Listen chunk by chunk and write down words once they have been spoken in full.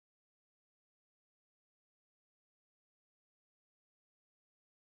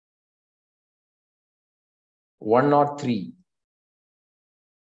103.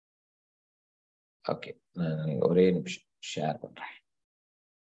 Okay, நான் ஒரே நிமிஷம் ஷேர் பண்றேன்.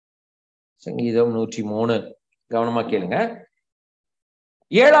 சங்கீதம் 103, கவனமா கேளுங்க.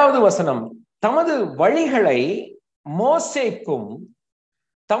 7வது வசனம், தமது வழிகளை மோசேக்கும்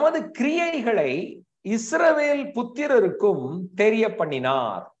தமது கிரியைகளை இஸ்ரவேல் புத்திரருக்கும் தெரிய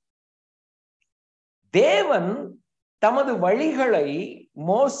பண்ணினார். தேவன் தமது வழிகளை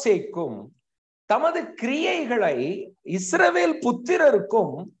மோசேக்கும் தமது கிரியைகளை இஸ்ரவேல்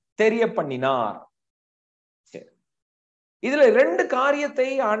புத்திரருக்கும் தெரிய பண்ணினார். இதுல 2 காரியத்தை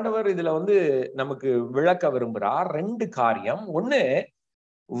ஆண்டவர் இதுல நமக்கு விளக்க விரும்புறார். 2 காரியம். ஒண்ணு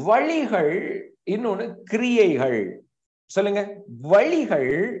வழிகள், இன்னொன்னு கிரியைகள். சொல்லுங்க,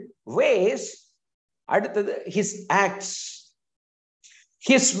 வழிகள், ways. அடுத்தது his acts,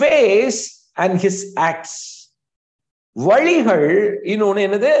 his ways and his acts. வழிகள், இன்னொன்னு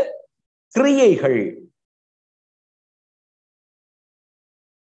என்னது? கிரியைகள்.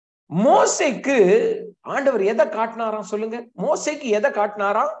 மோசேக்கு ஆண்டவர் எதை காட்டினாராம்? சொல்லுங்க, மோசேக்கு எதை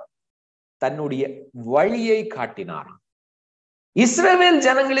காட்டினாராம்? தன்னுடைய வழியை காட்டினாராம். இஸ்ரவேல்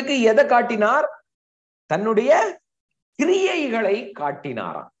ஜனங்களுக்கு எதை காட்டினார்? தன்னுடைய கிரியைகளை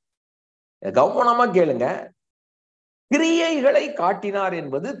காட்டினாராம். கவனமா கேளுங்க. கிரியைகளை காட்டினார்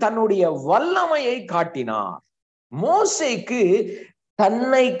என்பது தன்னுடைய வல்லமையை காட்டினார். மோசேக்கு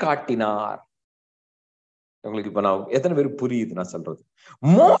தன்னை காட்டினார். உங்களுக்கு இப்ப நான் எத்தனை பேர் புரியுது நான் சொல்றது?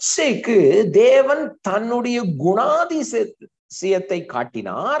 மோசேக்கு தேவன் தன்னுடைய குணாதிசயத்தை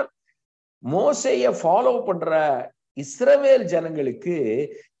காட்டினார். மோசேய ஃபாலோ பண்ற இஸ்ரவேல் ஜனங்களுக்கு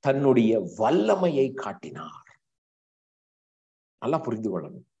தன்னுடைய வல்லமையை காட்டினார். நல்லா புரிந்து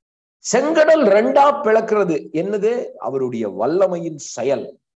கொள்ளணும். செங்கடல் 2ஆ பிளக்கிறது என்னது? அவருடைய வல்லமையின் செயல்.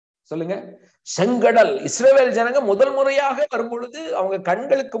 சொல்லுங்க, செங்கடல். இஸ்ரவேல் ஜனங்க முதல் முறையாக வரும் பொழுது அவங்க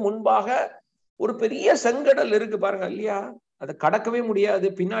கண்களுக்கு முன்பாக ஒரு பெரிய செங்கடல் இருக்கு பாருங்க, இல்லையா? அதை கடக்கவே முடியாது.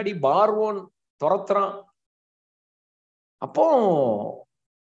 பின்னாடி பார்வோன் துரத்துறான். அப்போ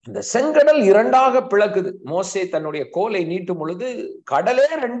இந்த செங்கடல் 2ஆக பிளக்குது. மோசே தன்னுடைய கோலை நீட்டும் பொழுது கடலே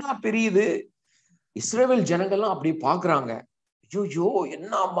 2ஆ பிரியுது. இஸ்ரவேல் ஜனங்கள்லாம் அப்படி பாக்குறாங்க. ஐயோ,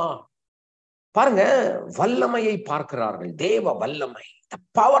 என்னம்மா பாருங்க, வல்லமையை பார்க்கிறார்கள். தேவ வல்லமை, the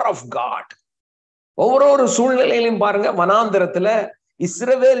power of God. ஒவ்வொரு சூழ்நிலையிலும் பாருங்க, வனாந்திரத்துல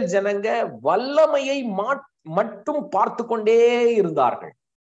இஸ்ரவேல் ஜனங்க வல்லமையை மட்டும் பார்த்து கொண்டே இருந்தார்கள்,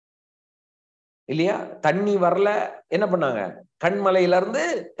 இல்லையா? தண்ணி வரல, என்ன பண்ணாங்க? கண்மலையில இருந்து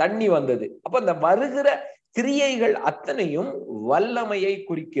தண்ணி வந்தது. அப்ப அந்த வருகிற கிரியைகள் அத்தனையும் வல்லமையை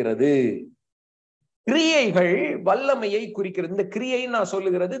குறிக்கிறது. கிரியைகள் வல்லமையை குறிக்கிறது. இந்த கிரியை நான்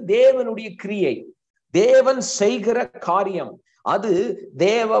சொல்லுகிறது தேவனுடைய கிரியை. தேவன் செய்கிற காரியம் அது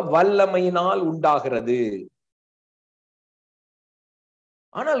தேவ வல்லமையினால் உண்டாகிறது.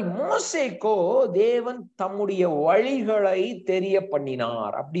 ஆனால் மோசேக்கோ தேவன் தம்முடைய வழிகளை தெரிய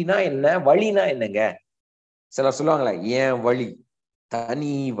பண்ணினார். அப்படின்னா என்ன? வழினா என்னங்க? சிலர் சொல்லுவாங்களே, ஏன் வழி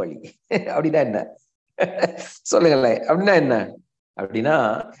தனி வழி அப்படின்னா என்ன? சொல்லுங்களேன், அப்படின்னா என்ன? அப்படின்னா,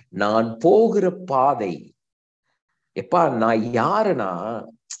 நான் போகிற பாதை, எப்பா நான் யாருன்னா,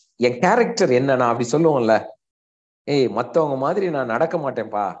 என் கேரக்டர் என்னன்னா, அப்படி சொல்லுவோம்ல, ஏய் மத்தவங்க மாதிரி நான் நடக்க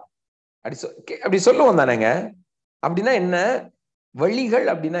மாட்டேன்ப்பா, அப்படி சொல்லுவோம் தானேங்க. அப்படின்னா என்ன? வழிகள்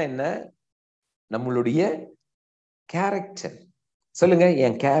அப்படின்னா என்ன? நம்மளுடைய கேரக்டர். சொல்லுங்க,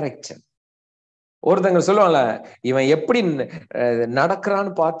 என் கேரக்டர். ஒருத்தங்க சொல்லுவாங்கல்ல, இவன் எப்படி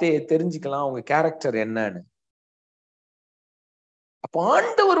நடக்கிறான்னு பார்த்தே தெரிஞ்சுக்கலாம் அவங்க கேரக்டர் என்னன்னு. அப்ப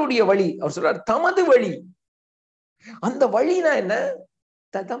ஆண்டவருடைய வழி, அவர் சொல்றாரு தமது வழி. அந்த வழினா என்ன?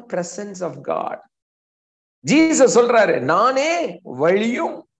 that's presence of God. Jesus சொல்றாரு, நானே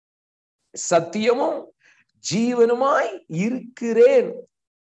வழியும் சத்தியமும் ஜீவனுமாய் இருக்கிறேன்.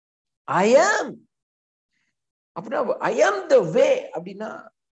 I am. அப்படின்னா I am the way. அப்படின்னா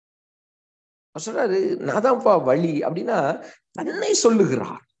சொல்றாரு, நான் தான்ப்பா வழி. அப்படின்னா தன்னை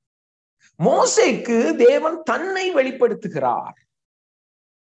சொல்லுகிறார். மோசேக்கு தேவன் தன்னை வெளிப்படுத்துகிறார்.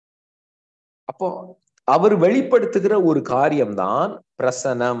 அப்போ அவர் வெளிப்படுத்துகிற ஒரு காரியம்தான்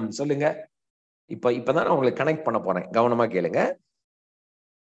பிரசனம். சொல்லுங்க, இப்பதான் நான் உங்களுக்கு கனெக்ட் பண்ண போறேன். கவனமா கேளுங்க.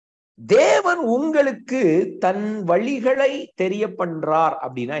 தேவன் உங்களுக்கு தன் வழிகளை தெரிய பண்றார்.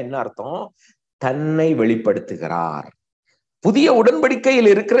 அப்படின்னா என்ன அர்த்தம்? தன்னை வெளிப்படுத்துகிறார். புதிய உடன்படிக்கையில்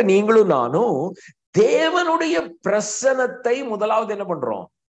இருக்கிற நீங்களும் நானும் தேவனுடைய பிரசனத்தை முதலாவது என்ன பண்றோம்?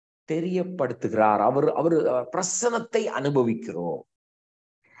 தெரியப்படுத்துகிறார். அவர் பிரசனத்தை அனுபவிக்கிறோம்.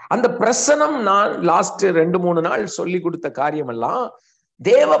 அந்த பிரசனம் நான் லாஸ்ட் 2-3 நாள் சொல்லி கொடுத்த காரியம் எல்லாம்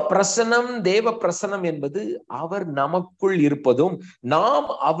தேவ பிரசனம் என்பது அவர் நமக்குள் இருப்பதும் நாம்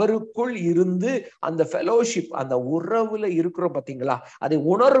அவருக்குள் இருந்து அந்த ஃபெலோஷிப், அந்த உறவுல இருக்கிறோம் பாத்தீங்களா, அதை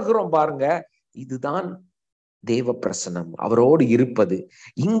உணர்கிறோம் பாருங்க. இதுதான் தேவ பிரசனம், அவரோடு இருப்பது.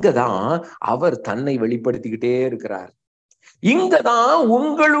 இங்கதான் அவர் தன்னை வெளிப்படுத்திக்கிட்டே இருக்கிறார். இங்கதான்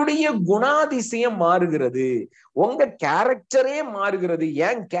உங்களுடைய குணாதிசயம் மாறுகிறது, உங்க கேரக்டரே மாறுகிறது.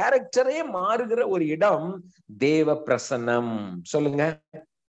 ஏன் கேரக்டரே மாறுகிற ஒரு இடம் தேவ பிரசன்னம். சொல்லுங்க,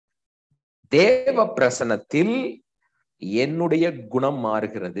 தேவ பிரசனத்தில் என்னுடைய குணம்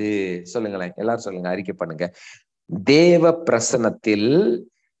மாறுகிறது. சொல்லுங்களேன், எல்லாரும் சொல்லுங்க, அறிக்கை பண்ணுங்க. தேவ பிரசனத்தில்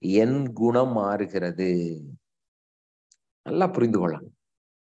என் குணம் மாறுகிறது. நல்லா புரிந்து கொள்ளலாம்.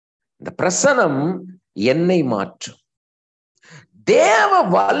 இந்த பிரசனம் என்னை மாற்றும். தேவ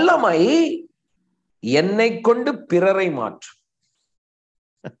வல்லமை என்னை கொண்டு பிறரை மாற்றும்.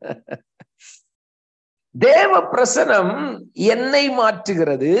 தேவ பிரசனம் என்னை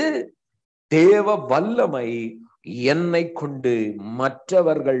மாற்றுகிறது, தேவ வல்லமை என்னை கொண்டு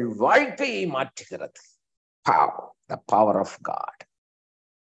மற்றவர்கள் வாழ்க்கையை மாற்றுகிறது. The power of God.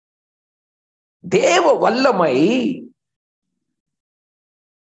 தேவ வல்லமை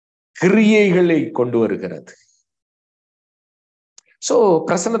கிரியைகளை கொண்டு வருகிறது. சோ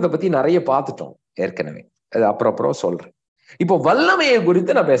பிரசன்னத்தை பத்தி நிறைய பார்த்துட்டோம் ஏற்கனவே, அது அப்புறம் சொல்றேன். இப்போ வல்லமையை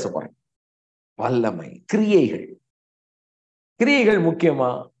குறித்து நான் பேச போறேன். வல்லமை, கிரியைகள். கிரியைகள் முக்கியமா?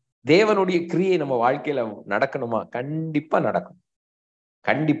 தேவனுடைய கிரியை நம்ம வாழ்க்கையில நடக்கணுமா? கண்டிப்பா நடக்கும்,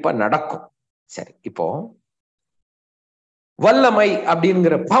 கண்டிப்பா நடக்கும். சரி, இப்போ வல்லமை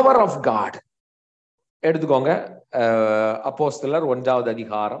அப்படிங்கிற பவர் ஆஃப் காட் எடுத்துக்கோங்க. அப்போஸ்தலர் 1வது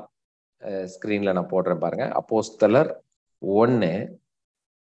அதிகாரம், ஸ்கிரீன்ல நான் போடுறேன் பாருங்க. அப்போஸ்தலர்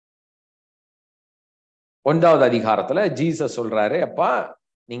 1வது அதிகாரத்துல ஜீசஸ் சொல்றாரு, அப்பா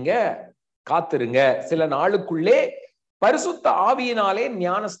நீங்க காத்திருங்க, சில நாளுக்குள்ளே பரிசுத்த ஆவியினாலே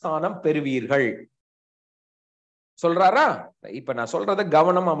ஞானஸ்தானம் பெறுவீர்கள் சொல்றாரா? இப்ப நான் சொல்றத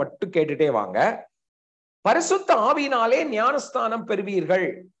கவனமா மட்டும் கேட்டுட்டே வாங்க. பரிசுத்த ஆவியினாலே ஞானஸ்தானம் பெறுவீர்கள்.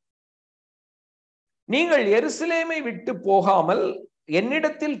 நீங்கள் எருசலேமை விட்டு போகாமல்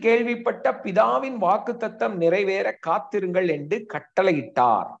என்னிடத்தில் கேள்விப்பட்ட பிதாவின் வாக்குத்தத்தம் நிறைவேற காத்திருங்கள் என்று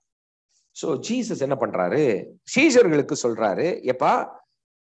கட்டளையிட்டார். சோ ஜீசஸ் என்ன பண்றாரு? சீஷர்களுக்கு சொல்றாரு, எப்பா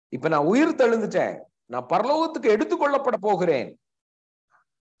இப்ப நான் உயிர் தெழுந்துட்டேன், நான் பரலோகத்துக்கு எடுத்துக்கொள்ளப்பட போகிறேன்.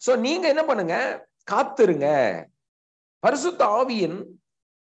 சோ நீங்க என்ன பண்ணுங்க? காத்திருங்க, பரிசுத்த ஆவியின்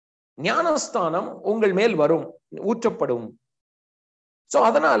ஞானஸ்தானம் உங்கள் மேல் வரும், ஊற்றப்படும். சோ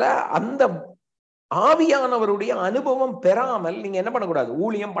அதனால அந்த ஆவியானவருடைய அனுபவம் பெறாமல் நீங்க என்ன பண்ணக்கூடாது?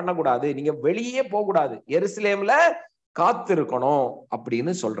 ஊழியம் பண்ணக்கூடாது, நீங்க வெளியே போகக்கூடாது, எருசலேம்ல காத்திருக்கணும்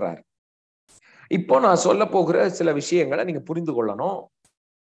அப்படின்னு சொல்றாரு. இப்போ நான் சொல்ல போகிற சில விஷயங்களை நீங்க புரிந்து கொள்ளணும்.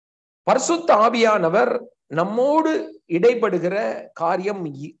 பரிசுத்த ஆவியானவர் நம்மோடு இடைப்படுகிற காரியம்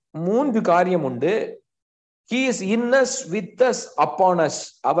 3 காரியம் உண்டு. He is in us, with us, upon us.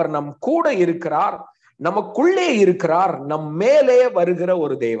 அவர் நம் கூட இருக்கிறார், நமக்குள்ளே இருக்கிறார், நம் மேலே வருகிற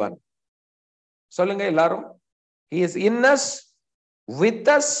ஒரு தேவன். சொல்லுங்க எல்லாரும். He is in us, with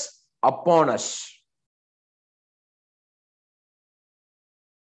us, upon us.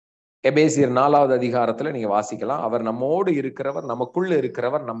 எபேசியர் 4வது அதிகாரத்துல நீங்க வாசிக்கலாம். அவர் நம்மோடு இருக்கிறவர், நமக்குள்ள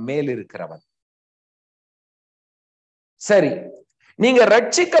இருக்கிறவர், நம் மேல் இருக்கிறவர். சரி, நீங்க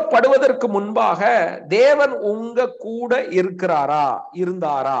ரட்சிக்கப்படுவதற்கு முன்பாக தேவன் உங்க கூட இருக்கிறாரா,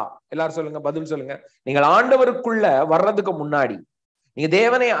 இருந்தாரா? எல்லாரும் சொல்லுங்க, பதில் சொல்லுங்க. நீங்கள் ஆண்டவருக்குள்ள வர்றதுக்கு முன்னாடி, நீங்க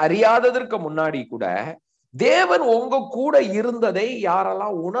தேவனை அறியாததற்கு முன்னாடி கூட தேவன் உங்க கூட இருந்ததை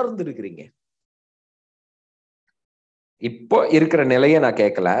யாரெல்லாம் உணர்ந்திருக்கிறீங்க? இப்போ இருக்கிற நிலையை நான்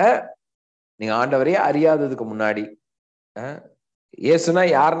கேட்கல. நீங்க ஆண்டவரையே அறியாததுக்கு முன்னாடி, இயேசுனா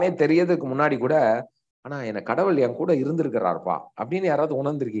யாருன்னே தெரியறதுக்கு முன்னாடி கூட, ஆனா என்ன கடவுள் என் கூட இருந்திருக்கிறார்ப்பா அப்படின்னு யாராவது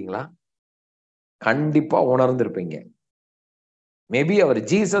உணர்ந்திருக்கீங்களா? கண்டிப்பா உணர்ந்திருப்பீங்க. மேபி அவர்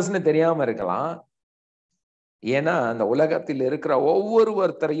ஜீசஸ்ன்னு தெரியாம இருக்கலாம். ஏன்னா அந்த உலகத்தில் இருக்கிற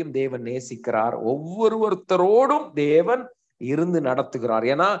ஒவ்வொருத்தரையும் தேவன் நேசிக்கிறார், ஒவ்வொருத்தரோடும் தேவன் இருந்து நடத்துகிறார்.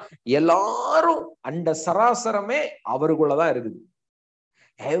 ஏன்னா எல்லாரும் அந்த சராசரமே அவருக்குள்ளதான் இருக்குது.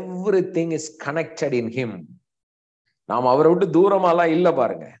 Everything is connected in him. நாம் அவரை விட்டு தூரமாலாம் இல்ல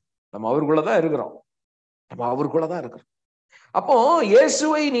பாருங்க, நம்ம அவருக்குள்ளதான் இருக்கிறோம், நம்ம அவருக்குள்ளதான் இருக்கிறோம். அப்போ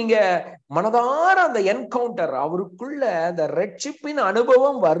இயேசுவை நீங்க மனதார அந்த என்கவுண்டர், அவருக்குள்ள அந்த ரட்சிப்பின்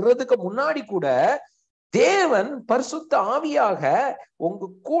அனுபவம் வர்றதுக்கு முன்னாடி கூட தேவன் பரிசுத்த ஆவியாக உங்க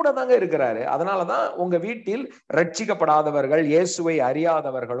கூட தாங்க இருக்கிறாரு. அதனாலதான் உங்க வீட்டில் ரட்சிக்கப்படாதவர்கள், இயேசுவை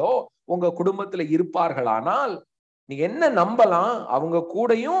அறியாதவர்களோ உங்க குடும்பத்துல இருப்பார்களானால் நீங்க என்ன நம்பலாம்? அவங்க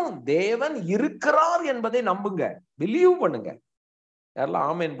கூடயும் தேவன் இருக்கிறார் என்பதை நம்புங்க, பிலீவ் பண்ணுங்க. யாரெல்லாம்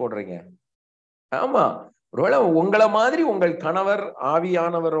ஆமேன் போடுறீங்க? ஆமா, ஒருவேளை உங்களை மாதிரி உங்கள் கணவர்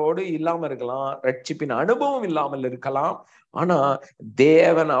ஆவியானவரோடு இல்லாம இருக்கலாம், ரட்சிப்பின் அனுபவம் இல்லாமல் இருக்கலாம், ஆனா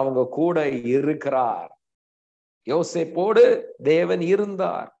தேவன் அவங்க கூட இருக்கிறார். யோசேப்போடு தேவன்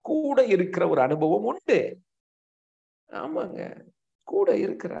இருந்தார், கூட இருக்கிற ஒரு அனுபவம் உண்டு. ஆமாங்க, கூட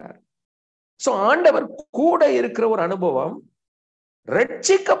இருக்கிறார். சோ ஆண்டவர் கூட இருக்கிற ஒரு அனுபவம்.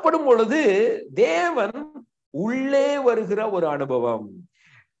 ரட்சிக்கப்படும் பொழுது தேவன் உள்ளே வருகிற ஒரு அனுபவம்.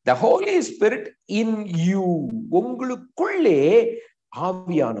 The Holy Spirit in you, உங்களுக்குள்ளே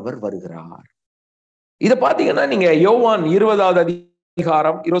ஆவியானவர் வருகிறார். இத பாத்தீங்கன்னா நீங்க யோவான் 20வது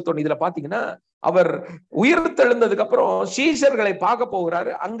அதிகாரம் 21 இதுல பாத்தீங்கன்னா, அவர் உயிர் தெழுந்ததுக்கு அப்புறம் சீஷர்களை பார்க்க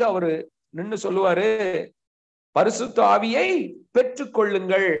போகிறாரு. அங்க அவரு நின்னு சொல்லுவாரு, பரிசுத்த ஆவியை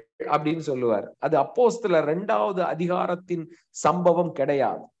பெற்றுக்கொள்ளுங்கள் அப்படின்னு சொல்லுவார். அது அப்போஸ்தலர் 2வது அதிகாரத்தின் சம்பவம்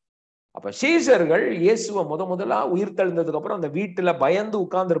கிடையாது. அப்ப சீஷர்கள் இயேசுவை முதலா உயிர் தெழுந்ததுக்கு அப்புறம் அந்த வீட்டுல பயந்து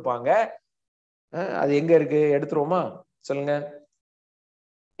உட்கார்ந்து இருப்பாங்க. அது எங்க இருக்கு, எடுத்துருவோமா? சொல்லுங்க,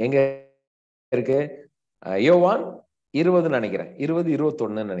 எங்க இருக்கு? யோவான் 20 நினைக்கிறேன்,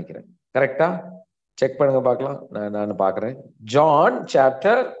 20-21 நினைக்கிறேன். கரெக்டா? செக் பண்ணுங்க பார்க்கலாம். நான் பாக்குறேன். John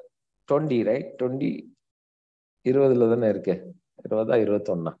chapter 20, right? 20 20 தானே இருக்கு. 20ஆ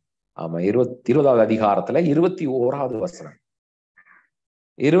 21? ஆமா, 20வது அதிகாரத்துல 21வது வசனம்,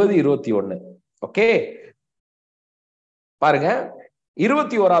 20-21. ஓகே, பாருங்க.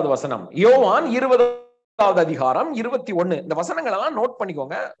 21வது வசனம், யோவான் 20வது அதிகாரம் 21. இந்த வசனங்கள் எல்லாம் நோட்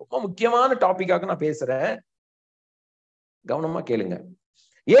பண்ணிக்கோங்க. ரொம்ப முக்கியமான டாபிக்காக நான் பேசுறேன், கவனமா கேளுங்க.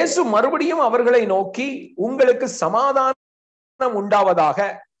 இயேசு மறுபடியும் அவர்களை நோக்கி, உங்களுக்கு சமாதானம் உண்டாவதாக,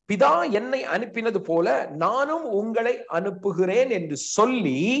 பிதா என்னை அனுப்பினது போல நானும் உங்களை அனுப்புகிறேன் என்று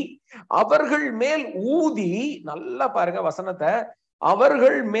சொல்லி அவர்கள் மேல் ஊதி, நல்லா பாருங்க வசனத்தை,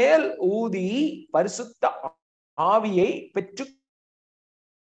 அவர்கள் மேல் ஊதி பரிசுத்த ஆவியை பெற்றுக்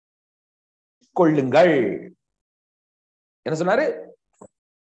கொள்ளுங்கள். என்ன சொன்னாரு?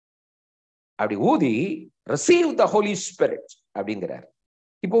 அப்படி ஊதி receive the Holy Spirit அப்படிங்கிறார்.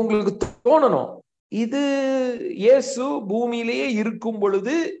 இப்போ உங்களுக்கு தோணணும், இது இயேசு பூமியிலேயே இருக்கும்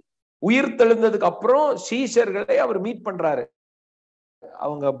பொழுது உயிர் தெழுந்ததுக்கு அப்புறம் சீஷர்களை அவர் மீட் பண்றாரு.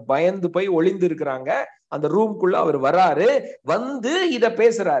 அவங்க பயந்து போய் ஒளிந்து இருக்கிறாங்க. அந்த ரூம்குள்ள அவர் வராரு, வந்து இத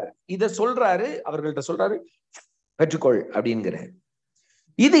பேசுறாரு, இத சொல்றாரு, அவர்கள்ட்ட சொல்றாரு, பெற்றுக்கொள் அப்படிங்கிறார்.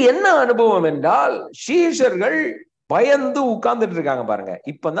 இது என்ன அனுபவம் என்றால், சீஷர்கள் பயந்து உட்கார்ந்துட்டு இருக்காங்க பாருங்க.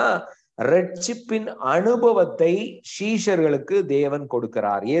 இப்பதான் ரட்சிப்பின் அனுபவத்தை சீஷர்களுக்கு தேவன்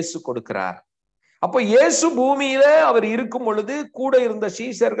கொடுக்கிறார், இயேசு கொடுக்கிறார். அப்ப இயேசு பூமியில அவர் இருக்கும் பொழுது கூட இருந்த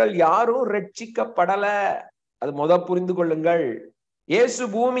சீஷர்கள் யாரும் ரட்சிக்கப்படல. அது புரிந்து கொள்ளுங்கள். இயேசு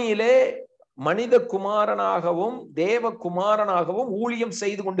பூமியிலே மனித குமாரனாகவும் தேவ குமாரனாகவும் ஊழியம்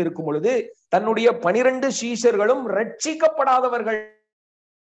செய்து கொண்டிருக்கும் பொழுது தன்னுடைய 12 சீஷர்களும் ரட்சிக்கப்படாதவர்கள்,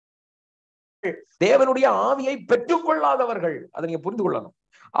 தேவனுடைய ஆவியை பெற்றுக் கொள்ளாதவர்கள். அதை நீங்க புரிந்து கொள்ளணும்.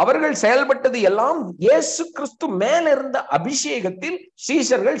 அவர்கள் செயல்பட்டது எல்லாம் இயேசு கிறிஸ்து மேல இருந்த அபிஷேகத்தில்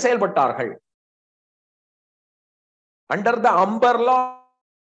சீஷர்கள் செயல்பட்டார்கள். Under the umbrella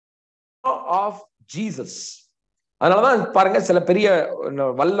of Jesus. அதனாலதான் பாருங்க, சில பெரிய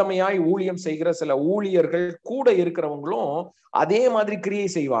வல்லமையாய் ஊழியம் செய்கிற சில ஊழியர்கள் கூட இருக்கிறவங்களும் அதே மாதிரி கிரியை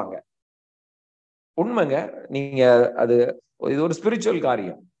செய்வாங்க. உண்மைங்க, நீங்க அது இது ஒரு ஸ்பிரிச்சுவல்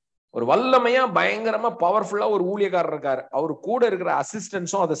காரியம். ஒரு வல்லமையா பயங்கரமா பவர்ஃபுல்லா ஒரு ஊழியக்காரர் இருக்காரு, அவரு கூட இருக்கிற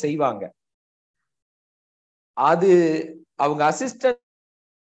அசிஸ்டன்ஸும் அதை செய்வாங்க. அது அவங்க அசிஸ்டன்ஸ்க்குள்ள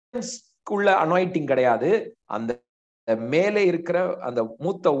அனாயிண்டிங் கிடையாது, அந்த மேலே இருக்கிற அந்த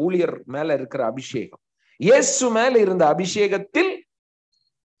மூத்த ஊழியர் மேல இருக்கிற அபிஷேகம். இயேசு மேல இருந்த அபிஷேகத்தில்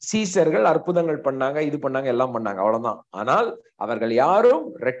சீஷர்கள் அற்புதங்கள் பண்ணாங்க, இது பண்ணாங்க, எல்லாம் பண்ணாங்க, அவ்வளவுதான். ஆனால் அவர்கள் யாரும்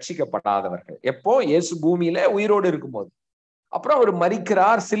ரட்சிக்கப்படாதவர்கள். எப்போ? இயேசு பூமியில உயிரோடு இருக்கும்போது. அப்புறம் அவர்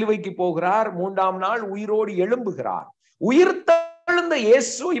மரிக்கிறார், சிலுவைக்கு போகிறார், 3ஆம் நாள் உயிரோடு எழும்புகிறார். உயிர் தெழுந்த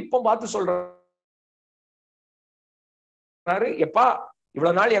இயேசு இப்போ பார்த்து சொல்றாரு, எப்பா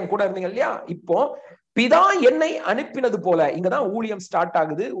இவ்வளவு நாள் என் கூட இருந்தீங்க இல்லையா, இப்போ பிதா என்னை அனுப்பினது போல. இங்கதான் ஊழியம் ஸ்டார்ட்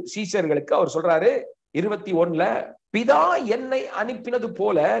ஆகுது சீஷர்களுக்கு. அவர் சொல்றாரு 21ல, பிதா என்னை அனுப்பினது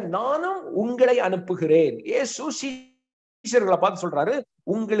போல நானும் உங்களை அனுப்புகிறேன். இயேசு சீஷர்களை பார்த்து சொல்றாரு,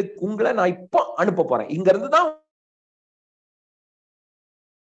 உங்களை நான் இப்போ அனுப்ப போறேன். இங்க இருந்துதான்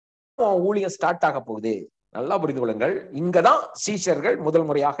ஊழியம் ஸ்டார்ட் ஆக போகுது. நல்லா புரிந்து கொள்ளுங்கள். இங்கதான் சீஷர்கள் முதல்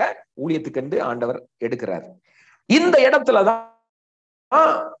முறையாக ஊழியத்துக்கு என்று ஆண்டவர் எடுக்கிறார். இந்த இடத்துலதான்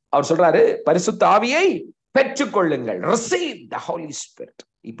அவர் சொல்றாரு, பரிசுத்த ஆவியை பெற்றுக்கொள்ளுங்கள், receive the Holy Spirit.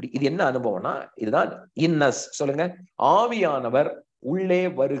 இப்படி இது என்ன அனுபவம்னா, இதுதான் இன்னஸ். சொல்லுங்க, ஆவியானவர் உள்ளே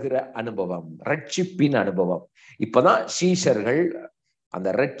வருகிற அனுபவம், ரட்சிப்பின் அனுபவம். இப்பதான் சீஷர்கள்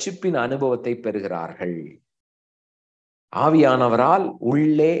அந்த ரட்சிப்பின் அனுபவத்தை பெறுகிறார்கள். ஆவியானவரால்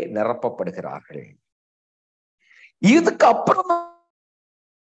உள்ளே நிரப்பப்படுகிறார்கள். இதுக்கு அப்புறம்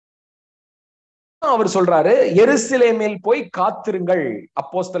அவர் சொல்றாரு, எருசலேமில் போய் காத்திருங்கள்.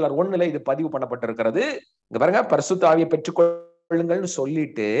 அப்போஸ்தலர் 1ல இது பதிவு பண்ணப்பட்டிருக்கிறது. இங்க பாருங்க, பரிசுத்த ஆவியை பெற்றுக்கொள்ளுங்கள்னு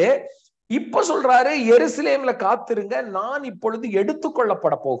சொல்லிட்டு இப்ப சொல்றாரு, எருசலேம்ல காத்திருங்க, நான் இப்பொழுது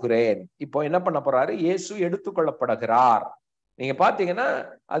எடுத்துக்கொள்ளப்பட போகிறேன். இப்போ என்ன பண்ண போறாரு? இயேசு எடுத்துக்கொள்ளப்படுகிறார். நீங்க பாத்தீங்கன்னா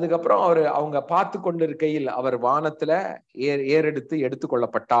அதுக்கப்புறம் அவங்க பார்த்து கொண்டிருக்கையில் அவர் வானத்துல ஏறெடுத்து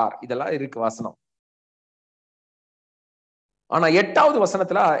எடுத்துக்கொள்ளப்பட்டார். இதெல்லாம் இருக்கு வசனம். ஆனா 8வது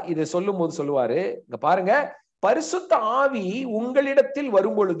வசனத்துல இது சொல்லும் போது சொல்லுவாரு, இங்க பாருங்க, பரிசுத்த ஆவி உங்களிடத்தில்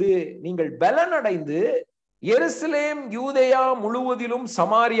வரும் பொழுது நீங்கள் பலனடைந்து எருசலேம், யூதேயா முழுவதிலும்,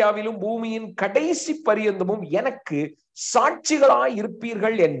 சமாரியாவிலும், பூமியின் கடைசி பரியந்தமும் எனக்கு சாட்சிகளாய்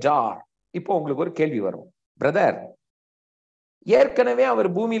இருப்பீர்கள் என்றார். இப்போ உங்களுக்கு ஒரு கேள்வி வரும், பிரதர், ஏற்கனவே அவர்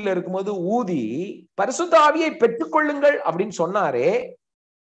பூமியில இருக்கும்போது ஊதி பரிசுத்த ஆவியை பெற்றுக்கொள்ளுங்கள் அப்படின்னு சொன்னாரே,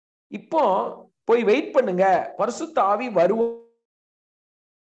 இப்போ போய் வெயிட் பண்ணுங்க, பரிசுத்த ஆவி வருவாரு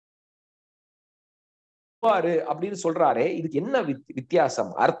அப்படின்னு சொல்றாரே, இதுக்கு என்ன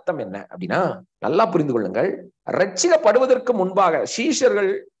வித்தியாசம், அர்த்தம் என்ன அப்படின்னா, நல்லா புரிந்து கொள்ளுங்கள். ரட்சிக்கப்படுவதற்கு முன்பாக சீஷர்கள்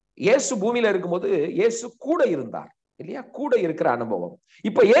இயேசு பூமியில இருக்கும்போது இயேசு கூட இருந்தார் இல்லையா? கூட இருக்கிற அனுபவம்.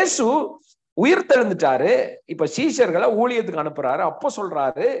 இப்ப இயேசு உயிர் தெழுந்துட்டாரு, இப்ப சீஷர்களை ஊழியத்துக்கு அனுப்புறாரு. அப்போ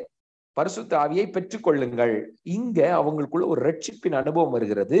சொல்றாரு, பரிசுத்த ஆவியை பெற்றுக்கொள்ளுங்கள். இங்க அவங்களுக்குள்ள ஒரு ரட்சிப்பின் அனுபவம்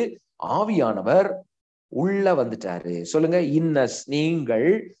வருகிறது. ஆவியானவர் உள்ள வந்துட்டாரு. சொல்லுங்க, இன்னஸ். நீங்கள்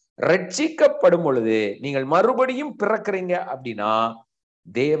ரட்சிக்கப்படும் பொழுது நீங்கள் மறுபடியும் பிறக்கிறீங்க அப்படின்னா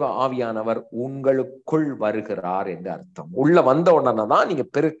தேவ ஆவியானவர் உங்களுக்குள் வருகிறார் என்று அர்த்தம். உள்ள வந்த உடனே தான் நீங்க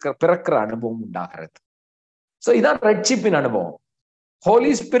பிறக்கிற அனுபவம் உண்டாகிறது. சோ இதான் ரட்சிப்பின் அனுபவம்.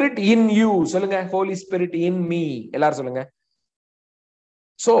 Holi spirit in you. சொல்லுங்க, ஹோலி ஸ்பிரிட் இன் மீ. எல்லாரும் சொல்லுங்க.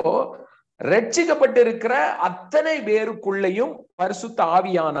 சோ ரட்சிக்கப்பட்டு இருக்கிற அத்தனை பேருக்குள்ளேயும் பரிசுத்த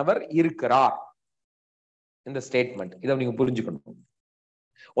ஆவியானவர் இருக்கிறார். இந்த ஸ்டேட்மெண்ட் இதை நீங்க புரிஞ்சுக்கணும்.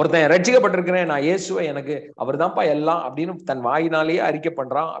 ஒருத்தன் ரட்சிக்கப்பட்டிருக்கிறேன், நான் இயேசுவை, எனக்கு அவர் தான்ப்பா எல்லாம் அப்படின்னு தன் வாயினாலேயே அறிக்கை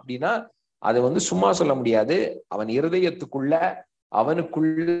பண்றான் அப்படின்னா அது சும்மா சொல்ல முடியாது. அவன் இருதயத்துக்குள்ள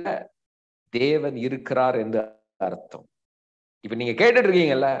அவனுக்குள்ள தேவன் இருக்கிறார் என்று அர்த்தம். இப்ப நீங்க கேட்டுட்டு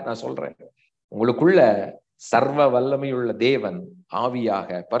இருக்கீங்கல்ல, நான் சொல்றேன், உங்களுக்குள்ள சர்வ வல்லமையுள்ள தேவன்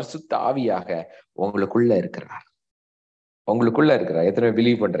ஆவியாக, பரிசுத்த ஆவியாக உங்களுக்குள்ள இருக்கிறார். உங்களுக்குள்ள இருக்கிறார். எத்தனை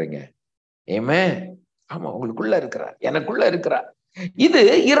பிலீவ் பண்றீங்க? ஏமே, ஆமா, உங்களுக்குள்ள இருக்கிறார், எனக்குள்ள இருக்கிறார். இது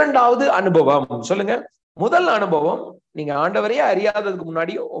 2வது அனுபவம். சொல்லுங்க, முதல் அனுபவம் நீங்க ஆண்டவரையே அறியாததுக்கு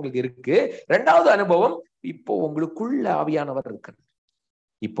முன்னாடி உங்களுக்கு இருக்கு. 2வது அனுபவம் இப்போ உங்களுக்குள்ள ஆவியானவர் இருக்கிறார்.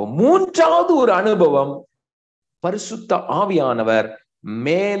 இப்போ 3வது ஒரு அனுபவம், பரிசுத்த ஆவியானவர்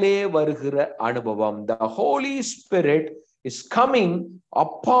மேலே வருகிற அனுபவம். The Holy Spirit is coming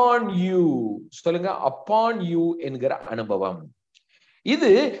upon you. சொல்லுங்க, upon you என்கிற அனுபவம்.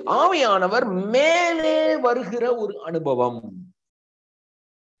 இது ஆவியானவர் மேலே வருகிற ஒரு அனுபவம்.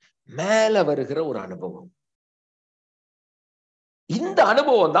 மேல வருகிற ஒரு அனுபவம். இந்த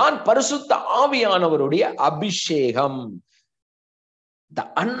அனுபவம் தான் பரிசுத்த ஆவியானவருடைய அபிஷேகம். The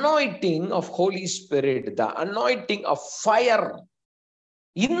anointing of Holy Spirit, the anointing of fire.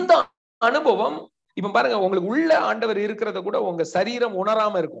 இந்த அனுபவம் இப்ப பாருங்க, உங்களுக்கு உள்ள ஆண்டவர் இருக்கிறத கூட உங்க சரீரம்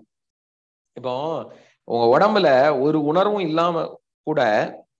உணராம இருக்கும். இப்போ உங்க உடம்புல ஒரு உணர்வும் இல்லாம கூட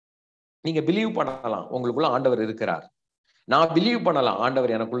நீங்க பிலீவ் பண்ணலாம் உங்களுக்குள்ள ஆண்டவர் இருக்கிறார். நான் பிலீவ் பண்ணலாம்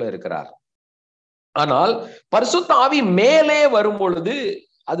ஆண்டவர் எனக்குள்ள இருக்கிறார். ஆனால் பரிசுத்த ஆவி மேலே வரும் பொழுது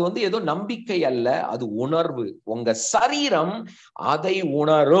அது ஏதோ நம்பிக்கை அல்ல, அது உணர்வு. உங்க சரீரம் அதை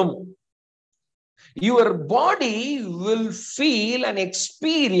உணரும். Your body will feel and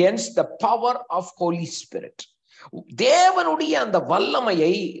experience the power of Holy Spirit. தேவனுடைய அந்த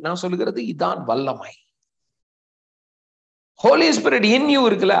வல்லமையை நான் சொல்லுகிறது, இதான் வல்லமை. Holy Spirit in you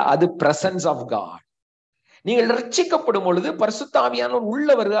இருக்குல்ல, அது presence of God. நீங்கள் ரட்சிக்கப்படும் பொழுது பரிசுத்த ஆவியானவர் உள்ள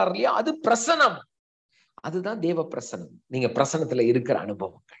வருகிறார் இல்லையா, அது பிரசனம். அதுதான் தேவ பிரசனம். நீங்க பிரசனத்துல இருக்கிற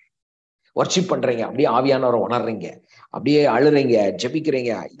அனுபவங்கள். வர்ஷிப் பண்றீங்க, அப்படியே ஆவியானவரை உணர்றீங்க, அப்படியே அழுறீங்க,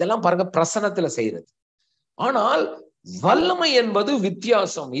 ஜெபிக்கிறீங்க, இதெல்லாம் பாருங்க பிரசனத்துல செய்யறது. ஆனால் வல்லமை என்பது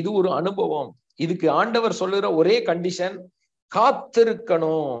வித்தியாசம். இது ஒரு அனுபவம். இதுக்கு ஆண்டவர் சொல்லுகிற ஒரே கண்டிஷன்,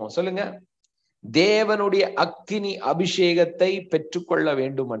 காத்திருக்கணும். சொல்லுங்க, தேவனுடைய அக்கினி அபிஷேகத்தை பெற்றுக்கொள்ள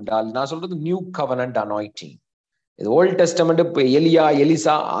வேண்டும் என்றால், நான் சொல்றது நியூ கவனன்ட் அனாயிண்டிங். இது ஓல்ட் டெஸ்டமெண்ட், இப்ப எலியா,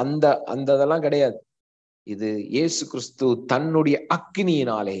 எலிசா அந்த இதெல்லாம் கிடையாது. இது இயேசு கிறிஸ்து தன்னுடைய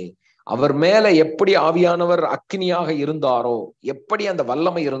அக்கினியினாலே, அவர் மேல எப்படி ஆவியானவர் அக்கினியாக இருந்தாரோ, எப்படி அந்த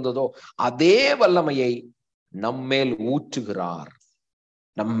வல்லமை இருந்ததோ, அதே வல்லமையை நம்மேல் ஊற்றுகிறார்.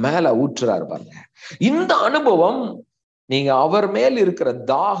 நம்ம மேல ஊற்றுறார் பாருங்க. இந்த அனுபவம், நீங்க அவர் மேல் இருக்கிற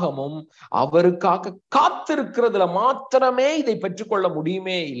தாகமும் அவருக்காக காத்திருக்கிறதுல மாத்திரமே இதை பெற்றுக்கொள்ள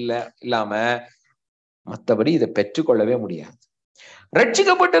முடியுமே இல்லாம மற்றபடி இதை பெற்றுக்கொள்ளவே முடியாது.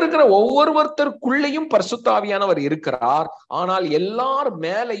 ரட்சிக்கப்பட்டிருக்கிற ஒவ்வொருத்தருக்குள்ளேயும் பரிசுத்த ஆவியானவர் இருக்கிறார். ஆனால் எல்லார்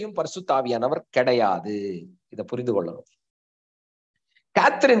மேலையும் பரிசுத்த ஆவியானவர் கிடையாது. இதை புரிந்து கொள்ளணும்.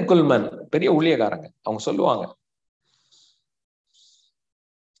 கேத்ரின் குல்மன் பெரிய ஊழியக்காரங்க, அவங்க சொல்லுவாங்க,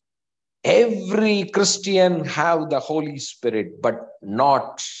 every Christian have the Holy Spirit but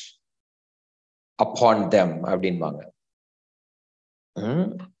not upon them அப்படின்பாங்க.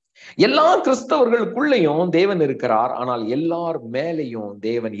 எல்லா கிறிஸ்தவர்களுக்குள்ளேயும் தேவன் இருக்கிறார், ஆனால் எல்லார் மேலையும்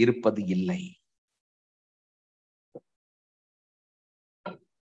தேவன் இருப்பது இல்லை.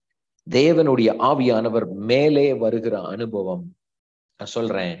 தேவனுடைய ஆவியானவர் மேலே வருகிற அனுபவம், நான்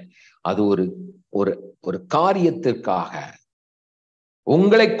சொல்றேன், அது ஒரு ஒரு ஒரு காரியத்திற்காக,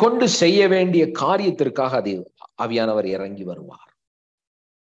 உங்களை கொண்டு செய்ய வேண்டிய காரியத்திற்காக அது ஆவியானவர் இறங்கி வருவார்.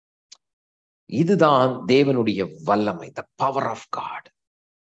 இதுதான் தேவனுடைய வல்லமை, the power of God.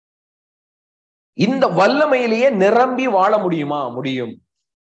 இந்த வல்லமையிலேயே நிரம்பி வாழ முடியுமா? முடியும்.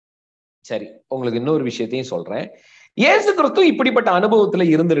 சரி, உங்களுக்கு இன்னொரு விஷயத்தையும் சொல்றேன். இயேசு கிறிஸ்து இப்படிப்பட்ட அனுபவத்துல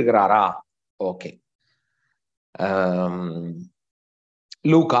இருந்திருக்கிறாரா? ஓகே,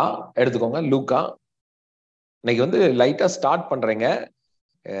 லூக்கா எடுத்துக்கோங்க. லூக்கா இன்னைக்கு லைட்டா ஸ்டார்ட் பண்றேங்க,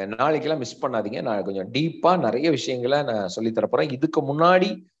 நாளைக்கெல்லாம் மிஸ் பண்ணாதீங்க. நான் கொஞ்சம் டீப்பா நிறைய விஷயங்களை நான் சொல்லி தரப்போறேன். இதுக்கு முன்னாடி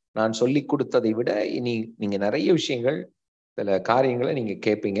நான் சொல்லி கொடுத்ததை விட இனி நீங்க நிறைய விஷயங்கள், சில காரியங்களை நீங்க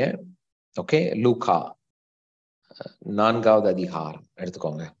கேட்பீங்க. ஓகே, லூக்கா 4வது அதிகாரம்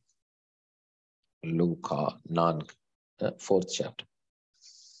எடுத்துக்கோங்க. லூக்கா 4th chapter.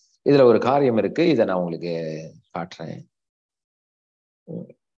 இதுல ஒரு காரியம் இருக்கு, இதை நான் உங்களுக்கு காட்டுறேன்.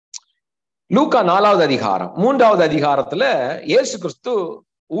 லூக்கா 4வது அதிகாரம் 3வது அதிகாரத்துல இயேசு கிறிஸ்து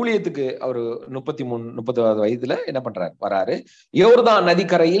ஊழியத்துக்கு அவரு 30 வயதுல என்ன பண்றாரு? வராரு. யோர்தான்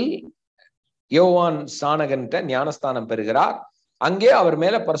நதிக்கரையில் யோவான் ஸ்நானகன்ட்ட ஞானஸ்தானம் பெறுகிறார். அங்கே அவர்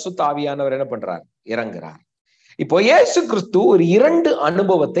மேல பரிசுத்த ஆவியானவர் என்ன பண்றார்? இறங்குறார். இப்போ இயேசு கிறிஸ்து ஒரு 2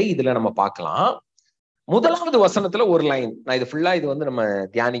 அனுபவத்தை இதுல நம்ம பார்க்கலாம். முதலாவது வசனத்துல ஒரு லைன், நான் இது ஃபுல்லா நம்ம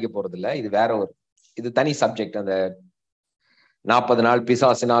தியானிக்க போறது இல்லை, இது வேற ஒரு, இது தனி சப்ஜெக்ட். அந்த 40 நாள்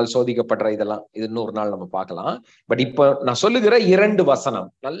பிசாசினால் சோதிக்கப்படுற இதெல்லாம் இது இன்னொரு நாள் நம்ம பார்க்கலாம். பட் இப்ப நான் சொல்லுகிற 2 வசனம்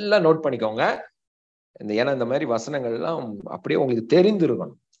நல்லா நோட் பண்ணிக்கோங்க. ஏன்னா இந்த மாதிரி வசனங்கள் எல்லாம் அப்படியே உங்களுக்கு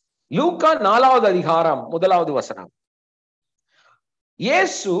தெரிந்திருக்கணும். லூக்கா 4வது அதிகாரம் 1வது வசனம்.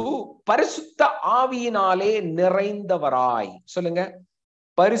 இயேசு பரிசுத்த ஆவியினாலே நிறைந்தவராய், சொல்லுங்க,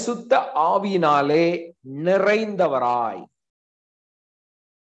 பரிசுத்த ஆவியினாலே நிறைந்தவராய்,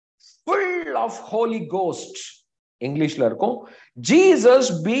 full of Holy Ghost. இங்கிலீஷ்ல இருக்கும், Jesus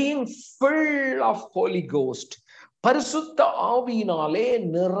being full of Holy Ghost. பரிசுத்த ஆவியினாலே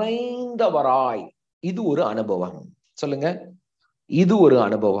நிறைந்தவராய், இது ஒரு அனுபவம். சொல்லுங்க, இது ஒரு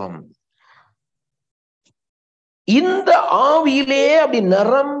அனுபவம். இந்த ஆவியிலே அப்படி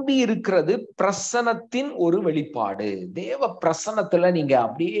நிரம்பி இருக்கிறது பிரசன்னத்தின் ஒரு வெளிப்பாடு. தேவ பிரசன்னத்துல நீங்க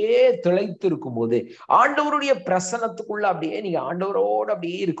அப்படியே திளைத்து இருக்கும் போது, ஆண்டவருடைய பிரசன்னத்துக்குள்ள அப்படியே நீங்க ஆண்டவரோடு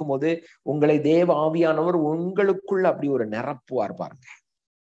அப்படியே இருக்கும்போது, உங்களை தேவ ஆவியானவர் உங்களுக்குள்ள அப்படி ஒரு நிரப்புவார் பாருங்க.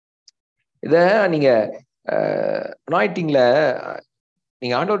 இத நீங்க அனாயிண்டிங்ல,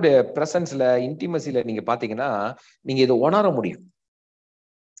 நீங்க ஆண்டவருடைய பிரசன்ஸ்ல, இன்டிமசில நீங்க பாத்தீங்கன்னா நீங்க இதை உணர முடியும்.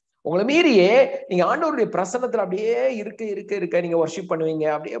 உங்களை மீறியே நீங்க ஆண்டவருடைய பிரசன்னத்துல அப்படியே இருக்க நீங்க வர்ஷிப் பண்ணுவீங்க.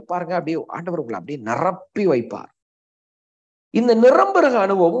 அப்படியே பாருங்க, அப்படியே ஆண்டவர் உங்களை அப்படியே நிரப்பி வைப்பார். இந்த நிரம்புற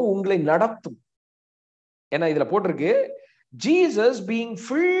அனுபவம் உங்களை நடத்தும். ஏன்னா இதுல போட்டிருக்கு, Jesus being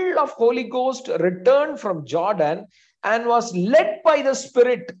full of Holy Ghost returned from Jordan and was led by the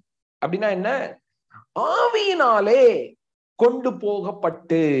Spirit. அப்படின்னா என்ன? ஆவியினாலே கொண்டு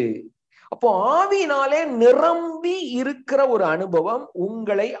போகப்பட்டு. அப்போ ஆவியினாலே நிரம்பி இருக்கிற ஒரு அனுபவம்,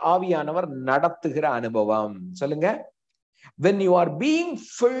 உங்களை ஆவியானவர் நடத்துகிற அனுபவம். சொல்லுங்க, when you are being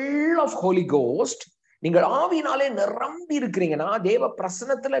full of Holy Ghost, நீங்கள் ஆவியினாலே நிரம்பி இருக்கிறீங்கன்னா, தேவ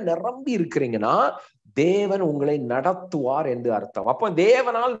பிரசன்னத்துல நிரம்பி இருக்கிறீங்கன்னா, தேவன் உங்களை நடத்துவார் என்று அர்த்தம். அப்போ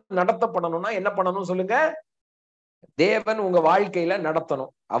தேவனால் நடத்தப்படணும்னா என்ன பண்ணணும்? சொல்லுங்க, தேவன் உங்க வாழ்க்கையில நடத்தணும்.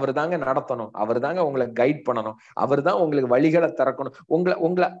 அவர் தாங்க நடத்தணும், அவர் தாங்க உங்களை கைட் பண்ணணும், அவர் தான் உங்களுக்கு வழிகளை திறக்கணும்.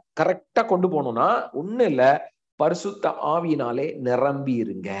 உங்களை கரெக்டா கொண்டு போகணும்னா ஒண்ணு இல்ல, பரிசுத்த ஆவியினாலே நிரம்பி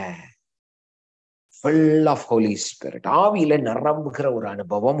இருங்க. full of Holy Spirit, ஆவியில நிரம்புகிற ஒரு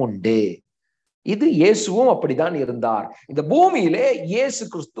அனுபவம் உண்டு. இது இயேசுவும் அப்படித்தான் இருந்தார். இந்த பூமியிலே இயேசு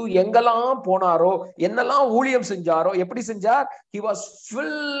கிறிஸ்து எங்கெல்லாம் போனாரோ, என்னெல்லாம் ஊழியம் செஞ்சாரோ, எப்படி செஞ்சார்? He was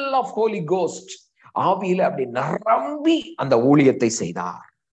full of Holy Ghost. ஆவியில அப்படி நிரம்பி அந்த ஊழியத்தை செய்தார்,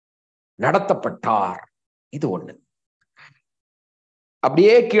 நடத்தப்பட்டார். இது ஒண்ணு.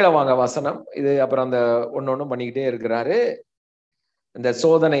 அப்படியே கீழே வாங்க வசனம். இது அப்புறம் அந்த ஒண்ணு பண்ணிக்கிட்டே இருக்கிறாரு. இந்த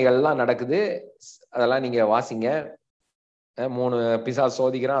சோதனைகள்லாம் நடக்குது, அதெல்லாம் நீங்க வாசிங்க. 3 பிசாசு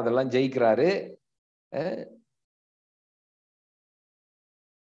சோதிக்கிறான், அதெல்லாம் ஜெயிக்கிறாரு.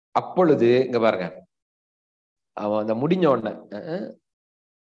 அப்பொழுது இங்க பாருங்க, அவன் அந்த முடிஞ்ச உடனே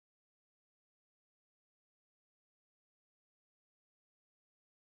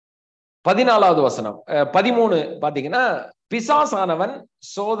 14வது வசனம் 13 பாத்தீங்கன்னா, பிசாசானவன்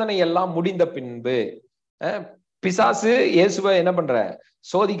சோதனை எல்லாம் முடிந்த பின்பு, பிசாசு இயேசுவை என்ன பண்ற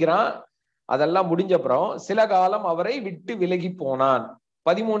சோதிக்கிறான். அதெல்லாம் முடிஞ்ச அப்புறம் சில காலம் அவரை விட்டு விலகி போனான்.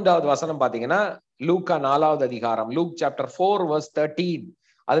 13வது வசனம் பாத்தீங்கன்னா, லூக்கா 4வது அதிகாரம், லூக் சாப்டர் 4 verse 13.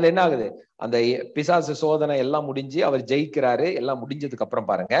 அதுல என்ன ஆகுது? அந்த பிசாசு சோதனை எல்லாம் முடிஞ்சு அவர் ஜெயிக்கிறாரு. எல்லாம் முடிஞ்சதுக்கு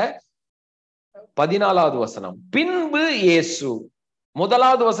அப்புறம் பாருங்க 14வது வசனம், பின்பு இயேசு.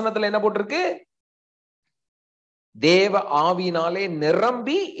 1வது வசனத்துல என்ன போட்டிருக்கு? தேவ ஆவியினாலே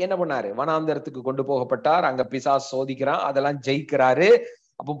நிரம்பி என்ன பண்ணாரு? வனாந்தரத்துக்கு கொண்டு போகப்பட்டார். அங்க பிசாசு சோதிக்கிறான், அதெல்லாம் ஜெயிக்கிறாரு.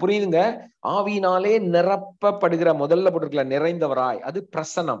 அப்ப புரியுதுங்க, ஆவியினாலே நிரப்பப்படுகிற, முதல்ல போட்டிருக்கல நிறைந்தவராய், அது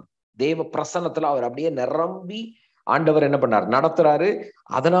பிரசனம். தேவ பிரசனத்துல அவர் அப்படியே நிரம்பி ஆண்டவர் என்ன பண்ணார்? நடத்துறாரு.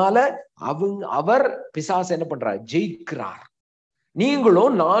 அதனால அவர் பிசாசு என்ன பண்றார்? ஜெயிக்கிறார்.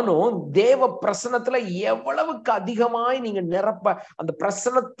 நீங்களும் நானும் தேவ பிரசனத்துல எவ்வளவுக்கு அதிகமாய் நீங்க நிரப்ப அந்த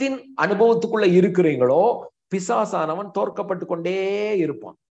பிரசனத்தின் அனுபவத்துக்குள்ள இருக்கிறீங்களோ, பிசாசானவன் தோற்கப்பட்டு கொண்டே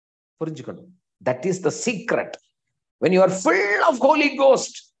இருப்பான். புரிஞ்சுக்கணும். That is the secret. when you are full of holy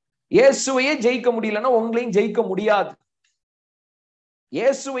ghost, இயேசுவையே ஜெயிக்க முடியலன்னா உங்களையும் ஜெயிக்க முடியாது.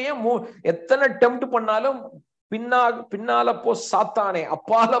 இயேசுவையே எத்தனை டெம்ப்ட் பண்ணாலும் பின்னால போ சாத்தானே,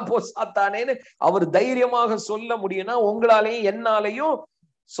 அப்பால போ சாத்தானேன்னு அவர் தைரியமாக சொல்ல முடியும்னா உங்களாலையும் என்னாலையும்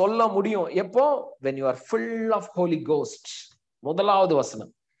சொல்ல முடியும். எப்போ? when you are full of holy ghost. 1வது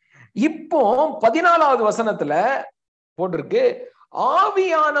வசனம். இப்போ 14வது வசனத்துல போட்டிருக்கு,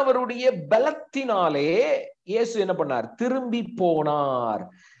 ஆவியானவருடைய பலத்தினாலே இயேசு என்ன பண்ணார்? திரும்பி போனார்.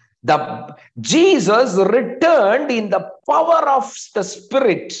 Jesus returned in the power of the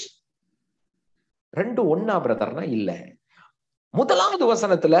Spirit. ரெண்டு ஒன்னா பிரதர்னா இல்ல. 1வது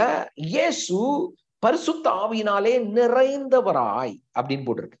வசனத்துல இயேசு பரிசுத்த ஆவியினாலே நிறைந்தவராய் அப்படின்னு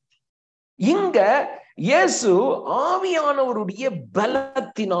போட்டிருக்கு. இங்க இயேசு ஆவியானவருடைய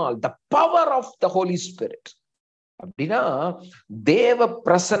பலத்தினால், the power of the Holy Spirit. அப்படின்னா தேவ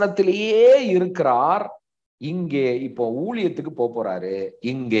பிரசனத்திலேயே இருக்கிறார். இங்கே இப்போ ஊழியத்துக்கு போறாரு.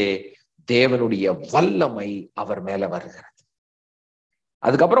 இங்கே தேவனுடைய வல்லமை அவர் மேல வருகிறது.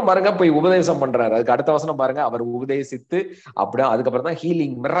 அதுக்கப்புறம் பாருங்க போய் உபதேசம் பண்றாரு. அதுக்கு அடுத்த வசனம் பாருங்க, அவர் உபதேசித்து அப்படியே அதுக்கப்புறம் தான்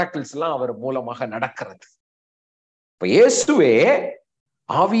ஹீலிங் மிராக்கிள்ஸ் எல்லாம் அவர் மூலமாக நடக்கிறது. இப்ப இயேசுவே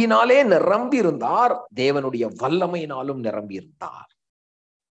ஆவியினாலே நிரம்பி இருந்தார், தேவனுடைய வல்லமையினாலும் நிரம்பி இருந்தார்.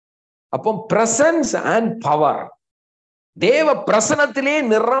 அப்போ பிரசன்ஸ் அண்ட் பவர், தேவ பிரசனத்திலே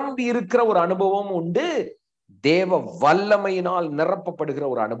நிரம்பி இருக்கிற ஒரு அனுபவம் உண்டு, தேவ வல்லமையினால் நிரப்பப்படுகிற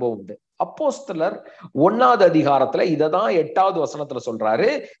ஒரு அனுபவம் உண்டு. அப்போஸ்தலர் 1வது அதிகாரத்துல இததான் 8வது வசனத்துல சொல்றாரு,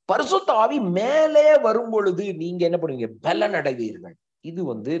 பரிசுத்த ஆவி மேலே வரும் பொழுது நீங்க என்ன பண்ணுவீங்க? பலன் அடைவீர்கள்.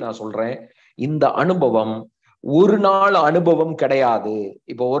 இது நான் சொல்றேன், இந்த அனுபவம் ஒரு நாள் அனுபவம் கிடையாது.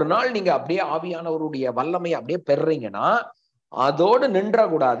 இப்போ ஒரு நாள் நீங்க அப்படியே ஆவியானவருடைய வல்லமை அப்படியே பெறுறீங்கன்னா அதோடு நின்ற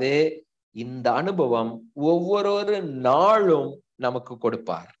கூடாது. இந்த அனுபவம் ஒவ்வொரு நாளும் நமக்கு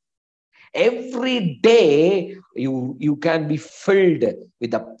கொடுப்பார். Every day you can be filled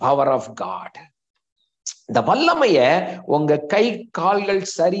with the power of God. இந்த வல்லமைய உங்க கை கால்கள்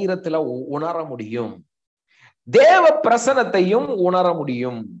சரீரத்துல உணர முடியும். தேவ பிரசனத்தையும் உணர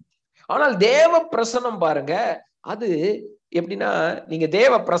முடியும். ஆனால் தேவ பிரசனம் பாருங்க, அது எப்படின்னா, நீங்க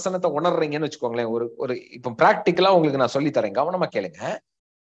தேவ பிரசனத்தை உணர்றீங்கன்னு வச்சுக்கோங்களேன். ஒரு இப்ப பிராக்டிக்கலா உங்களுக்கு நான் சொல்லி தரேன், கவனமா கேளுங்க.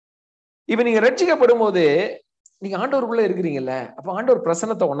 இப்ப நீங்க ரட்சிக்கப்படும் போது நீங்க ஆண்டவருக்குள்ள இருக்கிறீங்கல்ல, அப்ப ஆண்டவர்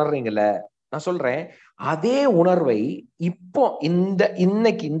பிரசனத்தை உணர்றீங்கல்ல. நான் சொல்றேன், அதே உணர்வை இப்போ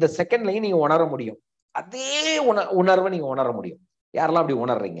இன்னைக்கு இந்த செகண்ட்லயும் நீங்க உணர முடியும். அதே உணர்வை நீங்க உணர முடியும். யாரெல்லாம் அப்படி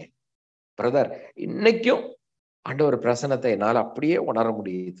உணர்றீங்க? பிரதர், இன்னைக்கும் ஆண்டவர் பிரசனத்தை என்னால அப்படியே உணர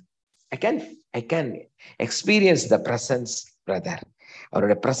முடியுது. I can experience the presence, brother.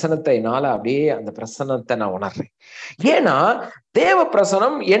 அவருடைய பிரசனத்தை என்னால அப்படியே அந்த பிரசனத்தை நான் உணர்றேன். ஏன்னா தேவ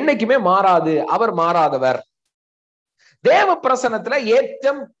பிரசனம் என்னைக்குமே மாறாது, அவர் மாறாதவர். தேவ பிரசனத்துல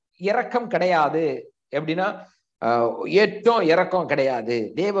ஏற்றம் இறக்கம் கிடையாது. எப்படின்னா ஏற்றம் இறக்கம் கிடையாது.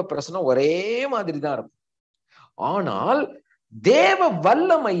 தேவ பிரசனம் ஒரே மாதிரி தான் இருக்கும். ஆனால் தேவ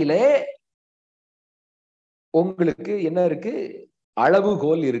வல்லமையிலே உங்களுக்கு என்ன இருக்கு?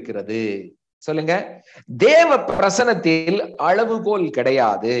 அளவுகோல் இருக்கிறது. சொல்லுங்க, தேவ பிரசனத்தில் அளவுகோல்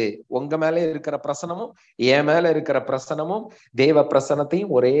கிடையாது. உங்க மேல இருக்கிற பிரசனமும் என் மேல இருக்கிற பிரசனமும் தேவ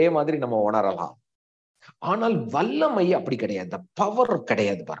பிரசனத்தையும் ஒரே மாதிரி நம்ம உணரலாம். ஆனால் வல்லமை அப்படி கிடையாது, பவர்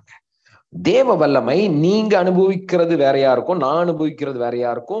கிடையாது. பாருங்க, தேவ வல்லமை நீங்க அனுபவிக்கிறது வேறையா இருக்கும், நான் அனுபவிக்கிறது வேறையா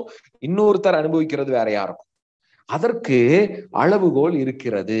இருக்கும், இன்னொருத்தர் அனுபவிக்கிறது வேறையா இருக்கும். அதற்கு அளவுகோல்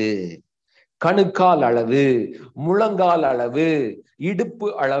இருக்கிறது. கணுக்கால் அளவு, முழங்கால் அளவு, இடுப்பு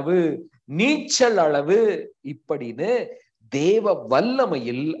அளவு, நீச்சல் அளவு, இப்படின்னு தேவ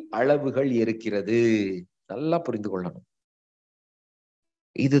வல்லமையில் அளவுகள் இருக்கிறது. நல்லா புரிந்து கொள்ளணும்.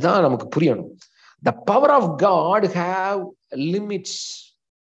 இதுதான் நமக்கு புரியணும். The power of God have limits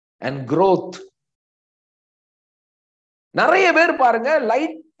and growth. நிறைய பேர் பாருங்க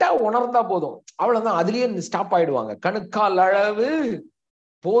லைட்டா உணர்ந்தா போதும், அவ்வளவுதான், அதுலயே ஸ்டாப் ஆயிடுவாங்க. கணுக்கால் அளவு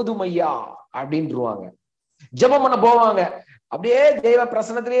போதுமையா அப்படின்ட்டுருவாங்க. ஜெபம் பண்ண போவாங்க, அப்படியே தெய்வ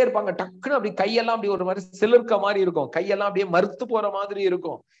பிரசன்னத்திலேயே இருப்பாங்க. டக்குன்னு அப்படி கையெல்லாம் அப்படி ஒரு மாதிரி சிலிர்க்க மாதிரி இருக்கும், கையெல்லாம் அப்படியே மறுத்து போற மாதிரி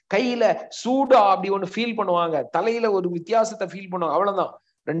இருக்கும், கையில சூடா அப்படி ஒண்ணு ஃபீல் பண்ணுவாங்க, தலையில ஒரு வித்தியாசத்தை ஃபீல் பண்ணுவாங்க. அவ்வளவுதான்,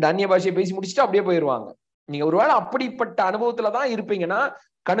 2 அந்நிய பாஷையை பேசி முடிச்சுட்டு அப்படியே போயிருவாங்க. நீங்க ஒருவேளை அப்படிப்பட்ட அனுபவத்துலதான் இருப்பீங்கன்னா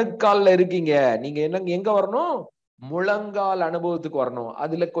கணுக்கால்ல இருக்கீங்க. நீங்க எங்க வரணும்? முழங்கால் அனுபவத்துக்கு வரணும்.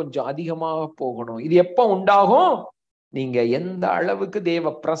 அதுல கொஞ்சம் அதிகமாக போகணும். இது எப்ப உண்டாகும்? நீங்க எந்த அளவுக்கு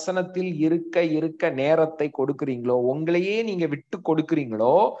தேவ பிரசனத்தில் இருக்க நேரத்தை கொடுக்குறீங்களோ, உங்களையே நீங்க விட்டு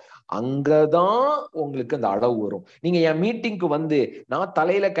கொடுக்குறீங்களோ, அங்கதான் உங்களுக்கு அந்த அளவு வரும். நீங்க என் மீட்டிங்க்கு வந்து நான்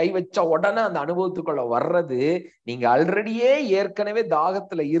தலையில கை வச்ச உடனே அந்த அனுபவத்துக்குள்ள வர்றது, நீங்க ஆல்ரெடியே ஏற்கனவே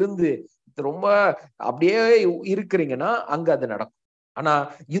தாகத்துல இருந்து ரொம்ப அப்படியே இருக்கிறீங்கன்னா அங்க அது நடக்கும். ஆனா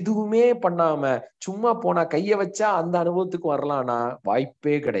எதுவுமே பண்ணாம சும்மா போனா கைய வச்சா அந்த அனுபவத்துக்கு வரலாம்னா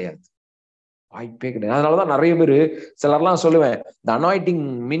வாய்ப்பே கிடையாது, வாய்ப்பே கிடையாது. அதனாலதான் நிறைய பேரு, சிலர்லாம் சொல்லுவேன், இந்த அனாயிட்டிங்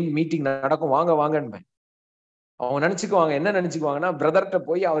மீட்டிங் நடக்கும், வாங்க வாங்கன்னு. அவங்க நினைச்சுக்குவாங்க, என்ன நினைச்சுக்குவாங்கன்னா, பிரதர்கிட்ட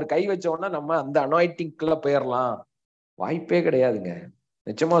போய் அவர் கை வச்ச உடனே நம்ம அந்த அனாயிட்டிங்குள்ள போயிடலாம். வாய்ப்பே கிடையாதுங்க,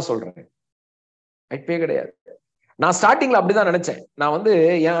 நிச்சயமா சொல்றேன், வாய்ப்பே கிடையாது. நான் ஸ்டார்டிங்ல அப்படிதான் நினைச்சேன். நான் வந்து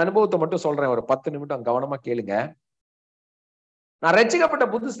என் அனுபவத்தை மட்டும் சொல்றேன், ஒரு 10 நிமிடம் கவனமா கேளுங்க. நான் ரட்சிக்கப்பட்ட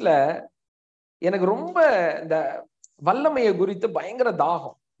புதுசுல எனக்கு ரொம்ப இந்த வல்லமையை குறித்து பயங்கர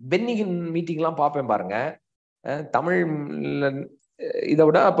தாகம். பென்னிகின் மீட்டிங் எல்லாம் பார்ப்பேன் பாருங்க, தமிழ் இதை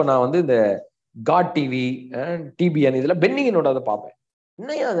விட அப்ப நான் வந்து இந்த காட் டிவி, டிபிஎன், இதுல பென்னிகினோட அதை பார்ப்பேன்.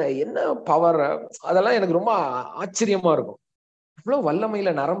 என்ன பவர், அதெல்லாம் எனக்கு ரொம்ப ஆச்சரியமா இருக்கும். இவ்வளவு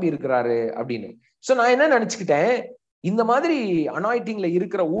வல்லமையில நிரம்பி இருக்கிறாரு அப்படின்னு. சோ நான் என்ன நினைச்சுக்கிட்டேன், இந்த மாதிரி அனாயிட்டிங்ல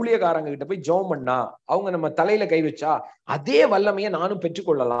இருக்கிற ஊழியக்காரங்க கிட்ட போய் ஜெபம் பண்ணா, அவங்க நம்ம தலையில கை வச்சா அதே வல்லமையை நானும்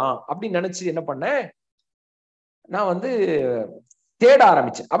பெற்றுக்கொள்ளலாம் அப்படின்னு நினைச்சு என்ன பண்ணேன், நான் வந்து தேட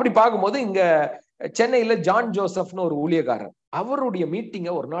ஆரம்பிச்சேன். அப்படி பார்க்கும்போது இங்க சென்னையில ஜான் ஜோசப்னு ஒரு ஊழியக்காரர், அவருடைய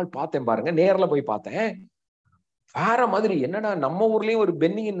மீட்டிங்கை ஒரு நாள் பார்த்தேன் பாருங்க, நேர்ல போய் பார்த்தேன். வேற மாதிரி, என்னடா நம்ம ஊர்லயும் ஒரு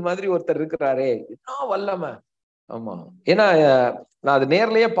பென்னியின் மாதிரி ஒருத்தர் இருக்கிறாரே, என்ன வல்லமை. ஆமா, ஏன்னா நான் அது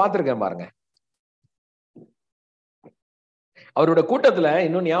நேர்லயே பார்த்திருக்கேன் பாருங்க. அவரோட கூட்டத்துல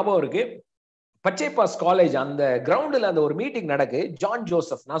இன்னும் ஞாபகம் இருக்கு, பச்சைப்பாஸ் காலேஜ் அந்த கிரவுண்டுல அந்த ஒரு மீட்டிங் நடக்கு. ஜான்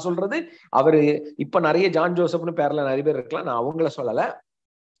ஜோசப், நான் சொல்றது அவரு இப்ப நிறைய ஜான் ஜோசப்னு பேர்ல நிறைய பேர் இருக்கலாம், நான் அவங்கள சொல்லல.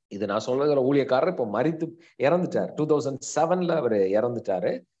 இது நான் சொல்லுகிற ஊழியக்காரர் இப்ப மரித்து இறந்துட்டார். 2007 அவர்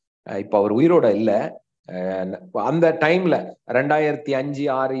இறந்துட்டாரு. இப்ப அவர் உயிரோட இல்ல. அந்த டைம்ல 2005,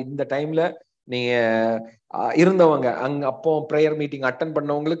 2006 இந்த டைம்ல நீங்க இருந்தவங்க அங்க அப்போ பிரேயர் மீட்டிங் அட்டன்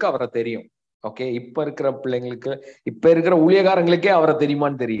பண்ணவங்களுக்கு அவரை தெரியும். ஓகே, இப்ப இருக்கிற பிள்ளைங்களுக்கு, இப்ப இருக்கிற ஊழியக்காரங்களுக்கே அவரை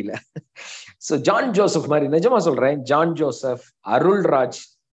தெரியுமான்னு தெரியல. சோ ஜான் ஜோசப் மாதிரி, நிஜமா சொல்றேன், John Joseph, Arulraj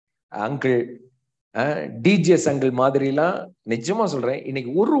uncle, DGS uncle மாதிரி எல்லாம், நிஜமா சொல்றேன்,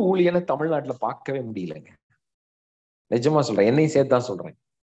 இன்னைக்கு ஒரு ஊழியனை தமிழ்நாட்டுல பார்க்கவே முடியலங்க. நிஜமா சொல்றேன், என்னையும் சேர்த்தான் சொல்றேன்.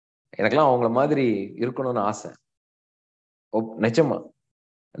 எனக்கெல்லாம் அவங்கள மாதிரி இருக்கணும்னு ஆசை, நிஜமா.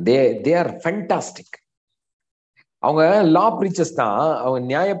 they are fantastic. அவங்க லா பிரீச்சர்ஸ் தான், அவங்க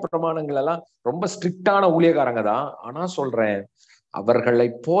நியாய பிரமாணங்கள் எல்லாம் ரொம்ப ஸ்ட்ரிக்டான ஊழியக்காரங்க தான். ஆனா சொல்றேன், அவர்களை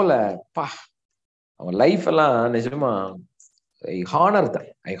போல அவங்க லைஃப் எல்லாம் நிஜமா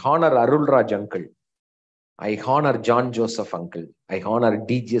ஐ ஹானர் அருள்ராஜ் அங்கிள், ஐ ஹானர் ஜான் ஜோசப் அங்கிள், ஐ ஹானர்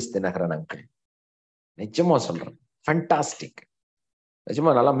டிஜிஎஸ் தினகரன் அங்கிள். நிஜமா சொல்றேன், ஃபேண்டாஸ்டிக்.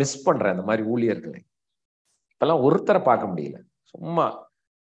 நிஜமா நல்லா மிஸ் பண்றேன் அந்த மாதிரி ஊழியர்களை. இப்பெல்லாம் ஒருத்தரை பார்க்க முடியல. சும்மா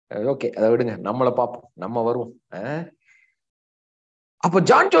ஓகே, அதை விடுங்க, நம்மளை பார்ப்போம், நம்ம வருவோம். அப்ப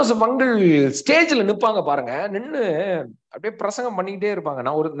ஜான் ஜோசப் அங்கிள் ஸ்டேஜ்ல நிப்பாங்க பாருங்க, நின்னு அப்படியே பிரசங்கம் பண்ணிக்கிட்டே இருப்பாங்க.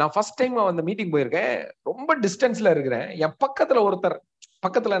 நான் ஃபர்ஸ்ட் டைம் அந்த மீட்டிங் போயிருக்கேன், ரொம்ப டிஸ்டன்ஸ்ல இருக்கிறேன். என் பக்கத்துல ஒருத்தர்,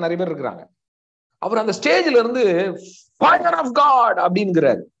 பக்கத்துல நிறைய பேர் இருக்கிறாங்க. அவர் அந்த ஸ்டேஜ்ல இருந்து ஃபயர் ஆஃப் காட்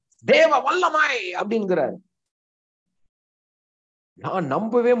அப்படிங்கிறாரு, தேவ வல்லமை அப்படிங்கிறாரு. நான்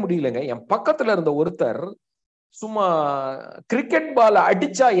நம்பவே முடியலங்க. என் பக்கத்துல இருந்த ஒருத்தர் சும்மா கிரிக்கெட் பால்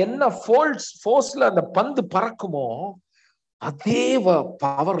அடிச்சா என்ன ஃபோர்ஸ்ல அந்த பந்து பறக்குமோ அதே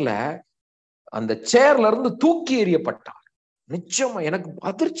பவர்ல அந்த சேர்ல இருந்து தூக்கி எறியப்பட்டார். நிச்சயமா எனக்கு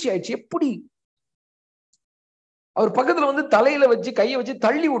அதிர்ச்சி ஆயிடுச்சு. எப்படி அவர் பக்கத்துல வந்து தலையில வச்சு கையை வச்சு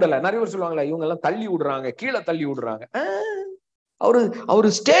தள்ளி விடல. நிறைய பேர் சொல்லுவாங்களா, இவங்க எல்லாம் தள்ளி விடுறாங்க, கீழே தள்ளி விடுறாங்க.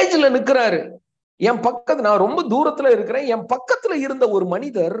 அவரு ஸ்டேஜ்ல நிக்கிறாரு. என் பக்கத்துல, நான் ரொம்ப தூரத்துல இருக்கிறேன், என் பக்கத்துல இருந்த ஒரு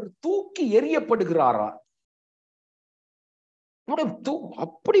மனிதர் தூக்கி எறியப்படுகிறாரா.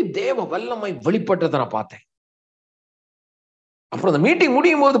 அப்படி தேவ வல்லமை வெளிப்பட்டதை நான் பார்த்தேன். அப்புறம் அந்த மீட்டிங்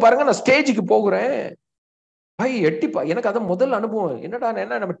முடியும் போது பாருங்க, நான் ஸ்டேஜுக்கு போகிறேன். எட்டிப்பா. எனக்கு அதான் முதல் அனுபவம். என்னடா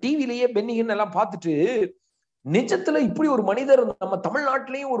என்ன நம்ம டிவிலேயே பென்னிகன் எல்லாம் பார்த்துட்டு நிஜத்துல இப்படி ஒரு மனிதர் நம்ம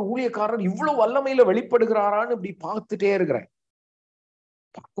தமிழ்நாட்டிலேயும் ஒரு ஊழியக்காரர் இவ்வளவு வல்லமையில வெளிப்படுகிறாரான்னு இப்படி பார்த்துட்டே இருக்கிறேன்.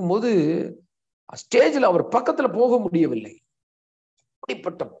 பார்க்கும்போது ஸ்டேஜ்ல அவர் பக்கத்துல போக முடியவில்லை.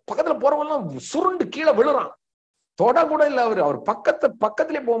 அப்படிப்பட்ட பக்கத்துல போறவெல்லாம் சுருண்டு கீழே விழுறான். தொட கூட இல்ல. அவர்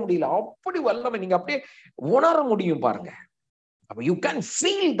பக்கத்திலே போக முடியல. அப்படி வல்லமை நீங்க அப்படியே உணர முடியும் பாருங்க. அப்ப you can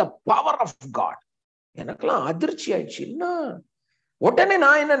feel the power of God. எனக்கெல்லாம் அதிர்ச்சி ஆயிடுச்சு. என்ன உடனே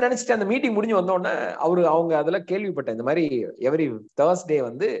நான் என்ன நினைச்சிட்டேன், அந்த மீட்டிங் முடிஞ்சு வந்தோடனே அவங்க அதுல கேள்விப்பட்டேன், இந்த மாதிரி எவ்ரி தேர்ஸ்டே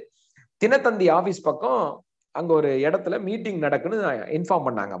வந்து தினத்தந்தி ஆபீஸ் பக்கம் அங்க ஒரு இடத்துல மீட்டிங் நடக்குன்னு இன்ஃபார்ம்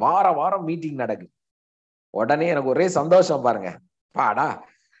பண்ணாங்க. வாரம் மீட்டிங் நடக்கு. உடனே எனக்கு ஒரே சந்தோஷம் பாருங்க. பாடா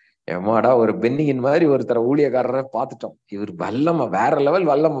எம்மாடா ஒரு பென்னியின் மாதிரி ஒருத்தர ஊழியக்காரரை பார்த்துட்டோம். இவர் வல்லம வேற லெவல்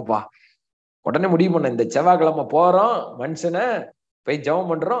வல்லமப்பா. உடனே முடிவு பண்ண, இந்த செவ்வாய்க்கிழமை போறோம், மனுஷனை போய் ஜெபம்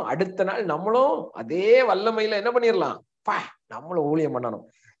பண்றோம், அடுத்த நாள் நம்மளும் அதே வல்லமையில என்ன பண்ணிடலாம், நம்மளும் ஊழியம் பண்ணணும்,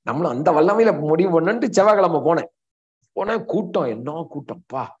 நம்மளும் அந்த வல்லமையில முடிவு பண்ணு. செவ்வாய்க்கிழமை போனேன். கூட்டம் என்ன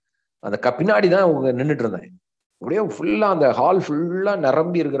கூட்டம்ப்பா. அந்த பின்னாடிதான் அவங்க நின்றுட்டு இருந்தேன். அப்படியே ஃபுல்லா அந்த ஹால் ஃபுல்லா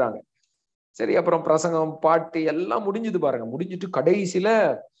நிரம்பி இருக்கிறாங்க. சரி, அப்புறம் பிரசங்கம் பாட்டு எல்லாம் முடிஞ்சுது பாருங்க. முடிஞ்சிட்டு கடைசியில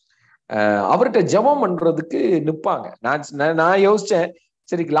அவர்கிட்ட ஜெபம் பண்றதுக்கு நிப்பாங்க. நான் யோசிச்சேன்,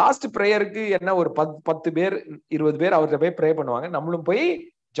 சரி லாஸ்ட் ப்ரேயருக்கு என்ன ஒரு 10 பேர் 20 பேர் அவர்கிட்ட போய் ப்ரே பண்ணுவாங்க, நம்மளும் போய்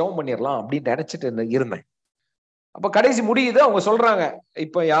ஜெபம் பண்ணிடலாம் அப்படின்னு நினைச்சிட்டு இருந்தேன். அப்ப கடைசி முடியுது. அவங்க சொல்றாங்க,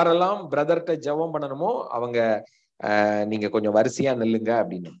 இப்ப யாரெல்லாம் பிரதர்கிட்ட ஜெபம் பண்ணணுமோ அவங்க நீங்க கொஞ்சம் வரிசையா நில்லுங்க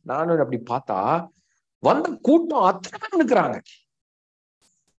அப்படின்னு. நானும் அப்படி பார்த்தா வந்த கூட்டம் அத்தனை பேர் நிற்கிறாங்க.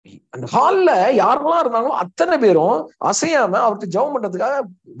 அந்த ஹால்ல யாரெல்லாம் இருந்தாங்களோ அத்தனை பேரும் அசையாம அவர்கிட்ட ஜெபம் பண்றதுக்காக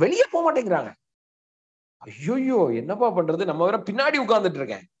வெளியே போக மாட்டேங்கிறாங்க. ஐயோ என்னப்பா பண்றது, நம்ம வேற பின்னாடி உட்கார்ந்துட்டு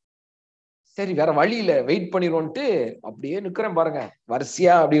இருக்கேன். சரி வேற வழியில வெயிட் பண்ணிடுவோன்ட்டு அப்படியே நிக்கிறேன் பாருங்க.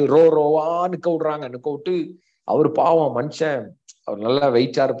 வரிசையா அப்படியே ரோவா நிக்க விட்டு, அவரு பாவம் மனுஷன், அவர் நல்லா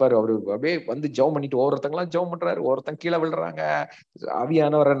வெயிட்டா இருப்பாரு. அவரு அப்படியே வந்து ஜெபம் பண்ணிட்டு ஒவ்வொருத்தங்களாம் ஜெபம் பண்றாரு. ஒருத்தங்க கீழே விழுறாங்க,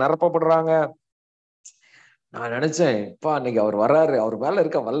 ஆவியானவரை நிரப்பப்படுறாங்க. நான் நினைச்சேன், இப்பா இன்னைக்கு அவர் வர்றாரு, அவர் மேல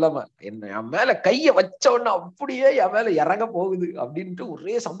இருக்க வல்லமை என் மேல கைய வச்ச உடனே அப்படியே என் மேல இறங்க போகுது அப்படின்ட்டு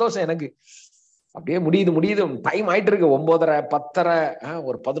ஒரே சந்தோஷம் எனக்கு. அப்படியே முடியுது. டைம் ஆயிட்டு இருக்கு. 9:30 10:30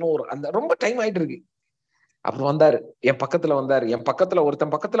 ஒரு 11 அந்த ரொம்ப டைம் ஆயிட்டு இருக்கு. அப்புறம் வந்தாரு, என் பக்கத்துல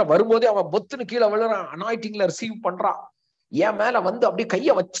ஒருத்தன் பக்கத்துல வரும்போதே அவன் பொத்துன்னு கீழே விழுறான், அனாயிட்டிங்ல ரிசீவ் பண்றான். என் மேல வந்து அப்படியே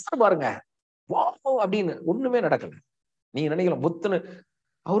கைய வச்சா பாருங்க, வா அப்படின்னு. ஒண்ணுமே நடக்கல. நீங்க நினைக்கலாம் பொத்துன்னு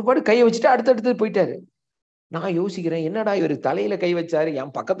அவர் பாட்டு கையை வச்சுட்டு அடுத்தடுத்து போயிட்டாரு. நான் யோசிக்கிறேன், என்னடா இவரு தலையில கை வச்சாரு,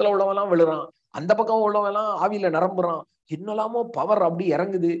 என் பக்கத்துல உள்ளவெல்லாம் விழுறான், அந்த பக்கம் உள்ளவெல்லாம் ஆவியில நிரம்புறான், என்னெல்லாமோ பவர் அப்படி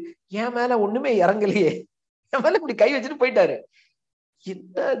இறங்குது, என் மேல ஒண்ணுமே இறங்கலையே, என் மேல இப்படி கை வச்சுட்டு போயிட்டாரு.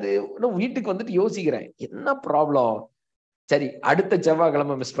 என்னது வீட்டுக்கு வந்துட்டு யோசிக்கிறேன், என்ன ப்ராப்ளம். சரி அடுத்த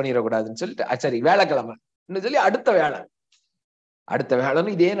செவ்வாய்க்கிழமை மிஸ் பண்ணிடக்கூடாதுன்னு சொல்லிட்டு சரி வேலைக்கிழமை சொல்லி அடுத்த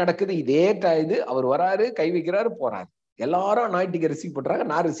வேலைன்னு இதே நடக்குது. இதே இது அவர் வராரு, கை வைக்கிறாரு, போறாரு. எல்லாரும் அனாயிட்டிங்க ரிசீவ் பண்றாங்க,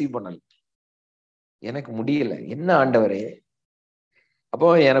 நான் ரிசீவ் பண்ணல. எனக்கு முடியல. என்ன ஆண்டவரே. அப்போ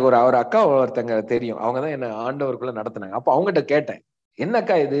எனக்கு ஒரு அக்கா ஒருத்தங்க தெரியும், அவங்கதான் என்ன ஆண்டவருக்குள்ள நடத்தினாங்க. அப்போ அவங்ககிட்ட கேட்டேன், என்ன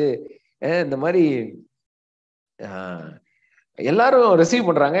அக்கா இது, இந்த மாதிரி எல்லாரும் ரிசீவ்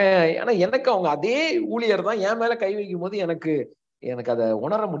பண்றாங்க, ஆனா எனக்கு அவங்க அதே ஊழியர் தான் என் மேல கை வைக்கும் போது எனக்கு அதை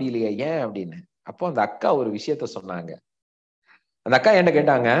உணர முடியலையே, ஏன் அப்படின்னு. அப்போ அந்த அக்கா ஒரு விஷயத்த சொன்னாங்க. அந்த அக்கா என்ன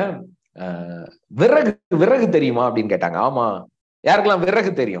கேட்டாங்க, விறகு தெரியுமா அப்படின்னு கேட்டாங்க. ஆமா. யாருக்கெல்லாம்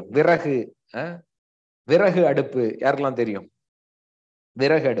விறகு தெரியும்? விறகு அடுப்பு யாருக்கெல்லாம் தெரியும்?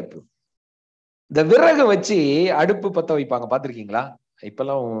 விறகு அடுப்பு. இந்த விறகு வச்சு அடுப்பு பத்த வைப்பாங்க, பாத்திருக்கீங்களா?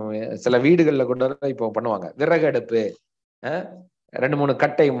 இப்பெல்லாம் சில வீடுகள்ல கூட இப்போ பண்ணுவாங்க விறகு அடுப்பு. 2-3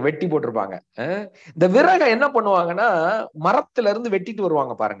 கட்டை வெட்டி போட்டிருப்பாங்க. இந்த விறகை என்ன பண்ணுவாங்கன்னா மரத்துல இருந்து வெட்டிட்டு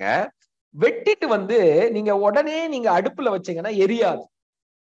வருவாங்க பாருங்க. வெட்டிட்டு வந்து உடனே நீங்க அடுப்புல வச்சீங்கன்னா எரியாது.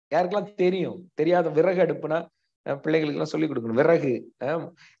 யாருக்கெல்லாம் தெரியும்? தெரியாத விறகு அடுப்புனா பிள்ளைகளுக்கு எல்லாம் சொல்லிக் கொடுக்கணும். விறகு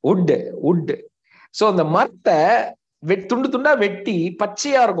உட். சோ அந்த மரத்தை துண்டு துண்டா வெட்டி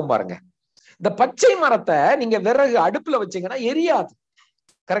பச்சையா இருக்கும் பாருங்க. இந்த பச்சை மரத்தை நீங்க விறகு அடுப்புல வச்சீங்கன்னா எரியாது.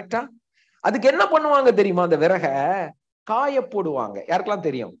 கரெக்டா? அதுக்கு என்ன பண்ணுவாங்க தெரியுமா? அந்த விறகை காய போடுவாங்க. யாருக்கெல்லாம்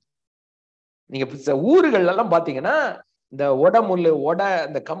தெரியும்? நீங்க ஊர்கள்ல எல்லாம் பாத்தீங்கன்னா இந்த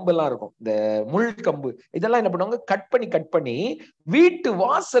இந்த கம்பு எல்லாம் இருக்கும், இந்த முள் கம்பு, இதெல்லாம் என்ன பண்ணுவாங்க, கட் பண்ணி வீட்டு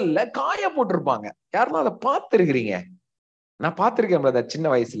வாசல்ல காய போட்டிருப்பாங்க. யாரெல்லாம் அதை பார்த்திருக்கிறீங்க? நான் பார்த்திருக்கேன் பிரதர், சின்ன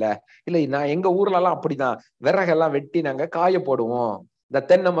வயசுல. இல்ல நான் எங்க ஊர்ல எல்லாம் அப்படிதான் விறகெல்லாம் வெட்டி நாங்க காய போடுவோம். இந்த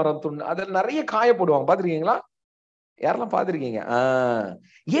தென்னை மரம் துண்டு அதில் நிறைய காய போடுவாங்க, பாத்திருக்கீங்களா? யாரெல்லாம் பாத்திருக்கீங்க?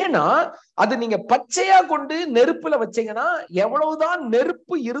 ஏன்னா அது நீங்க பச்சையா கொண்டு நெருப்புல வச்சீங்கன்னா எவ்வளவுதான்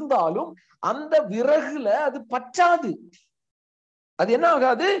நெருப்பு இருந்தாலும் அந்த விறகுல அது பச்சாது. அது என்ன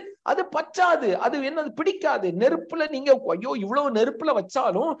ஆகாது, அது பச்சாது, அது என்னது பிடிக்காது. நெருப்புல நீங்க ஐயோ இவ்வளவு நெருப்புல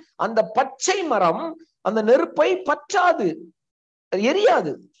வச்சாலும் அந்த பச்சை மரம் அந்த நெருப்பை பற்றாது, அது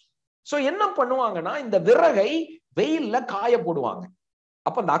எரியாது. சோ என்ன பண்ணுவாங்கன்னா இந்த விறகை வெயில்ல காய போடுவாங்க.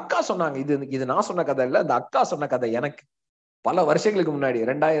 அப்ப அந்த அக்கா சொன்னாங்க, இது நான் சொன்ன கதை இல்ல, இந்த அக்கா சொன்ன கதை எனக்கு பல வருஷங்களுக்கு முன்னாடி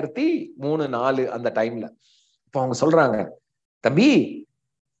 2003-4 அந்த டைம்ல. இப்ப அவங்க சொல்றாங்க, தம்பி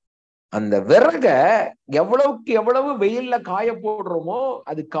அந்த விறக எவ்வளவுக்கு எவ்வளவு வெயில்ல காய போடுறோமோ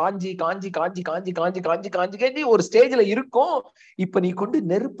அது காஞ்சி காஞ்சி காஞ்சி காஞ்சி காஞ்சி காஞ்சி காஞ்சி காஞ்சி ஒரு ஸ்டேஜ்ல இருக்கும். இப்ப நீ கொண்டு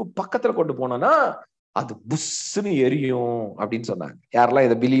நெருப்பு பக்கத்துல கொண்டு போனா அது புஷ்ன்னு எரியும் அப்படின்னு சொன்னாங்க. யாரெல்லாம்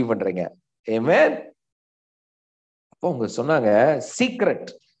இதை பிலீவ் பண்றீங்க? ஆமென். அப்போ அவங்க சொன்னாங்க சீக்ரெட்,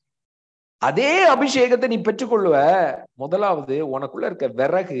 அதே அபிஷேகத்தை நீ பெற்றுக்கொள்ளுவ. முதலாவது உனக்குள்ள இருக்க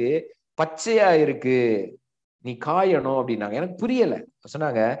விறகு பச்சையா இருக்கு, நீ காயணும் அப்படின்னாங்க. எனக்கு புரியல.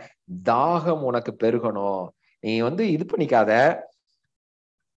 சொன்னாங்க தாகம் உனக்கு பெருகணும், நீ இது பண்ணிக்காத,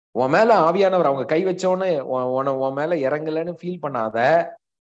 உன் மேல ஆவியானவர் அவங்க கை வச்சோன்னு உன் மேல இறங்கலன்னு ஃபீல் பண்ணாத.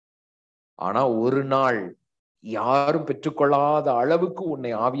 ஆனா ஒரு நாள் யாரும் பெற்றுக்கொள்ளாத அளவுக்கு உன்னை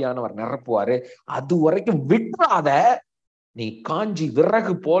ஆவியானவர் நிரப்புவாரு. அது வரைக்கும் விட்டுறாத. நீ காஞ்சி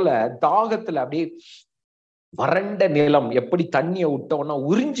விறகு போல தாகத்துல அப்படியே வறண்ட நிலம் எப்படி தண்ணிய விட்டோம்னா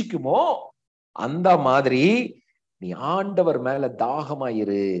உறிஞ்சிக்குமோ அந்த மாதிரி நீ ஆண்டவர் மேல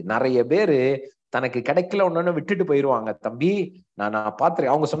தாகமாயிரு. நிறைய பேரு தனக்கு கிடைக்கல ஒன்னு விட்டுட்டு போயிருவாங்க. தம்பி நான்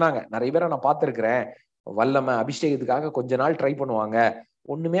பாத்துருக்கேன், அவங்க சொன்னாங்க நிறைய பேரை நான் பார்த்திருக்கிறேன், வல்லமை அபிஷேகத்துக்காக கொஞ்ச நாள் ட்ரை பண்ணுவாங்க,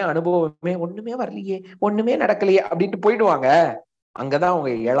 ஒண்ணுமே அனுபவமே ஒண்ணுமே வரலையே ஒண்ணுமே நடக்கலையே அப்படின்ட்டு போயிடுவாங்க. அங்கதான்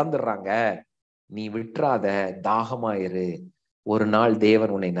அவங்க இழந்துடுறாங்க. நீ விட்டுறாத, தாகமாயிரு, ஒரு நாள்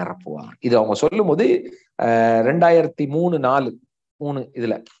தேவன் உன்னை நிரப்புவார். இது அவங்க சொல்லும் போது 2003-4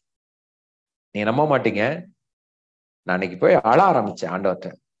 இதுல நீ நம்ப மாட்டீங்க, நான் அன்னைக்கு போய் அழ ஆரம்பிச்சேன் ஆண்டவர்கிட்ட.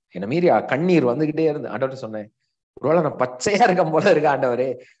 என்ன மீறி கண்ணீர் வந்துகிட்டே இருந்து ஆண்டவர்கிட்ட சொன்னேன், ஒருவேளை நான் பச்சையா இருக்கம் போல இருக்க ஆண்டவரே,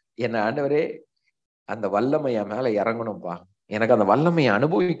 என்ன ஆண்டவரே அந்த வல்லமை என் மேல இறங்கணும்பா, எனக்கு அந்த வல்லமையை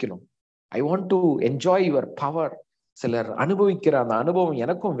அனுபவிக்கணும். I want to enjoy your power. சிலர் அனுபவிக்கிற அந்த அனுபவம்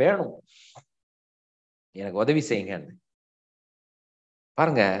எனக்கும் வேணும், எனக்கு உதவி செய்யுங்க.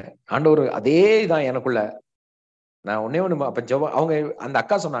 பாருங்க ஆண்டவர் அதே தான் எனக்குள்ள. நான் ஒன்னே ஒண்ணு அப்ப ஜெபம், அவங்க அந்த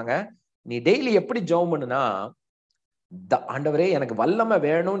அக்கா சொன்னாங்க, நீ டெய்லி எப்படி ஜெபம் பண்ணுனா, ஆண்டவரே எனக்கு வல்லமை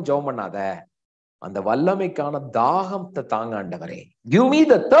வேணும்னு ஜெபம் பண்ணாத, அந்த வல்லமைக்கான தாகத்தை தாங்க ஆண்டவரே. Give me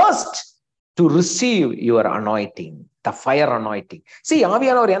the thirst to receive your anointing, the fire anointing. See,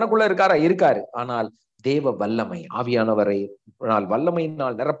 ஆவியானவர் எனக்குள்ள இருக்காரு. ஆனால் தேவ வல்லமை, ஆவியானவரை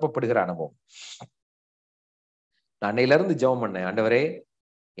வல்லமையினால் நிரப்பப்படுகிற அனுபவம். நான் அன்னையில இருந்து ஜெபம் பண்ணேன், ஆண்டவரே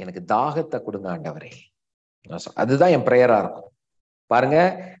எனக்கு தாகத்தை கொடுங்க ஆண்டவரே. அதுதான் என் பிரேயரா இருக்கும். பாருங்க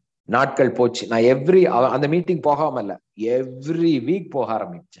நாட்கள் போச்சு, நான் அந்த மீட்டிங் போகாம இல்ல, எவ்ரி வீக் போக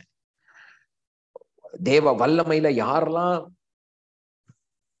ஆரம்பிச்சேன். தேவ வல்லமையில யாரெல்லாம்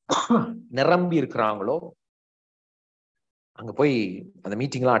நிரம்பி இருக்கிறாங்களோ அங்க போய் அந்த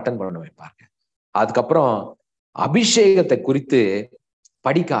மீட்டிங் எல்லாம் அட்டன் பண்ணுவேன். பாருங்க அதுக்கப்புறம் அபிஷேகத்தை குறித்து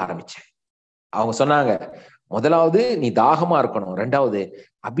படிக்க ஆரம்பிச்சேன். அவங்க சொன்னாங்க, முதலாவது நீ தாகமா இருக்கணும், ரெண்டாவது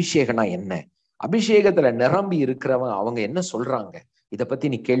அபிஷேகம்னா என்ன, அபிஷேகத்துல நிரம்பி இருக்கிறவங்க அவங்க என்ன சொல்றாங்க இதை பத்தி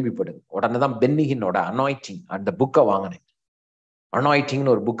நீ கேள்விப்படு. உடனேதான் பென்னிகினோட அனாயிட்டிங் அந்த புக்கை வாங்கினேன்.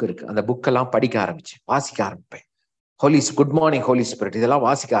 அனாயிட்டிங்னு ஒரு புக் இருக்கு, அந்த புக்கெல்லாம் படிக்க ஆரம்பிச்சேன், வாசிக்க ஆரம்பிப்பேன். குட் மார்னிங் ஹோலி ஸ்பிரிட் இதெல்லாம்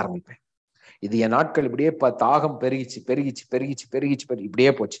வாசிக்க ஆரம்பிப்பேன். இது என் நாட்கள் இப்படியே தாகம் பெருகிச்சு பெருகிச்சு பெருகிச்சு பெருகிச்சு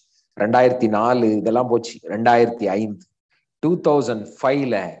இப்படியே போச்சு. 2004 இதெல்லாம் போச்சு, 2005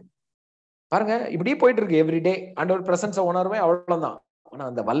 2005ல பாருங்க இப்படியே போயிட்டு இருக்கு. எவ்ரிடே ஆண்டவர் பிரசன்ஸை உணர்வேன், அவ்வளவுதான். ஆனா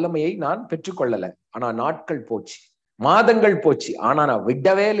அந்த வல்லமையை நான் பெற்றுக்கொள்ளல. ஆனா நாட்கள் போச்சு, மாதங்கள் போச்சு, ஆனா நான்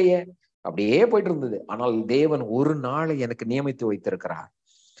விடவே இல்லையே, அப்படியே போயிட்டு இருந்தது. ஆனால் தேவன் ஒரு நாளை எனக்கு நியமித்து வைத்திருக்கிறார்,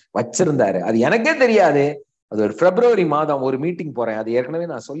 வச்சிருந்தாரு. அது எனக்கே தெரியாது. அது ஒரு பிப்ரவரி மாதம் ஒரு மீட்டிங் போறேன், அது ஏற்கனவே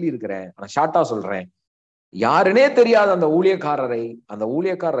நான் சொல்லி இருக்கிறேன், ஆனா ஷார்ட்டா சொல்றேன். யாருன்னே தெரியாத அந்த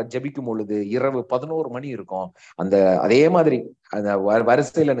ஊழியக்காரரை ஜெபிக்கும் பொழுது இரவு 11 மணி இருக்கும். அதே மாதிரி அந்த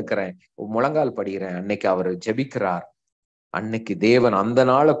வரிசையில நிக்கிறேன், முழங்கால் படிக்கிறேன். அன்னைக்கு அவர் ஜெபிக்கிறார். அன்னைக்கு தேவன் அந்த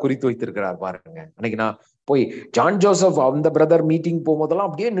நாளை குறித்து வைத்திருக்கிறார் பாருங்க. அன்னைக்கு நான் போய் ஜான் ஜோசப் அந்த பிரதர் மீட்டிங் போகும்போதெல்லாம்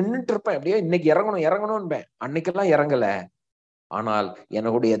அப்படியே நின்றுட்டு இருப்பேன், அப்படியே இன்னைக்கு இறங்கணும்பேன். அன்னைக்கெல்லாம் இறங்கல. ஆனால்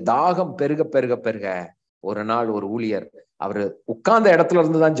என்னுடைய தாகம் பெருக பெருக பெருக ஒரு நாள் ஒரு ஊழியர், அவரு உட்கார்ந்த இடத்துல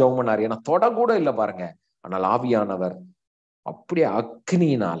இருந்துதான் ஜெபம் பண்ணாரு, ஏன்னா தொட கூட இல்லை பாருங்க. ஆனால் ஆவியானவர் அப்படியே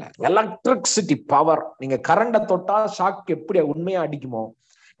அக்னியினால, எலக்ட்ரிசிட்டி பவர். நீங்க கரண்ட தொட்டா ஷாக் எப்படி உண்மையா அடிக்குமோ,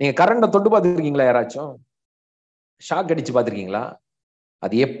 நீங்க கரண்ட தொட்டு பார்த்துருக்கீங்களா? யாராச்சும் ஷாக் அடிச்சு பார்த்திருக்கீங்களா?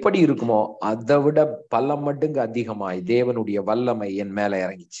 அது எப்படி இருக்குமோ அதை விட பல மடங்கு அதிகமாய் தேவனுடைய வல்லமை என் மேல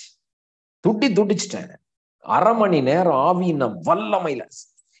இறங்கிச்சு. துடிச்சிட்டேன். அரை மணி நேரம் ஆவியின வல்லமையில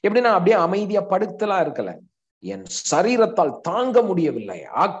எப்படின்னா அப்படியே அமைதியா படுத்தலாம் இருக்கல, என் சரீரத்தால் தாங்க முடியவில்லை.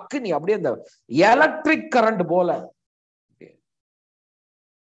 அக்கினி அப்படியே அந்த எலக்ட்ரிக் கரண்ட் போல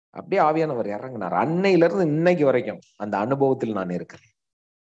அப்படியே ஆவியானவர் இறங்கினார். அன்னையில இருந்து இன்னைக்கு வரைக்கும் அந்த அனுபவத்தில் நான் இருக்கிறேன்.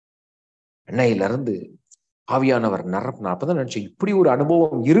 அன்னையில இருந்து ஆவியானவர் நிரப்பினார். அப்பதான் நினைச்சேன், இப்படி ஒரு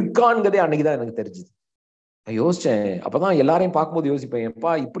அனுபவம் இருக்கான்கிறதே அன்னைக்குதான் எனக்கு தெரிஞ்சுது. நான் யோசிச்சேன். அப்பதான் எல்லாரையும் பார்க்கும்போது யோசிப்பேன்,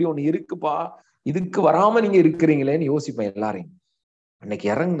 எப்பா இப்படி ஒண்ணு இருக்குப்பா, இதுக்கு வராம நீங்க இருக்கிறீங்களேன்னு யோசிப்பேன் எல்லாரையும். அன்னைக்கு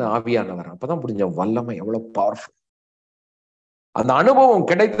இறங்கின ஆவியானவர் அப்பதான் புரிஞ்ச வல்லமை எவ்வளவு பவர்ஃபுல். அந்த அனுபவம்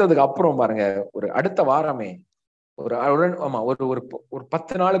கிடைத்ததுக்கு அப்புறம் பாருங்க, ஒரு அடுத்த வாரமே ஒரு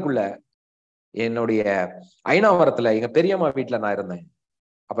 10 நாளுக்குள்ள என்னுடைய ஐநாவரத்துல எங்க பெரியம்மா வீட்டுல நான் இருந்தேன்.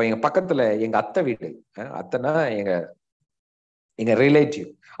 அப்ப எங்க பக்கத்துல எங்க அத்தை வீடு, அத்தைனா எங்க ரிலேட்டிவ்,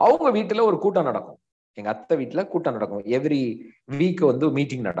 அவங்க வீட்டுல ஒரு கூட்டம் நடக்கும். எங்க அத்தை வீட்டுல கூட்டம் நடக்கும். எவ்ரி வீக்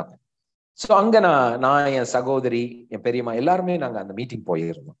மீட்டிங் நடக்கும். ஸோ அங்க நான் என் சகோதரி, என் பெரியம்மா எல்லாருமே நாங்க அந்த மீட்டிங்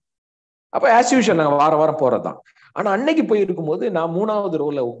போயிருந்தோம். அப்ப ஆஸ் யூஷுவல் நாங்க வாரம் போறதுதான். ஆனா அன்னைக்கு போயிருக்கும் போது நான் 3வது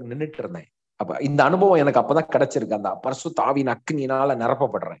ரோல நின்றுட்டு இருந்தேன். அப்ப இந்த அனுபவம் எனக்கு அப்பதான் கிடைச்சிருக்கு. அந்த பரிசுத்த ஆவியின் அக்கினியினால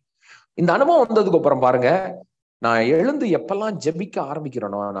நிரப்பப்படுறேன். இந்த அனுபவம் வந்ததுக்கு அப்புறம் பாருங்க, நான் எழுந்து எப்பெல்லாம் ஜெபிக்க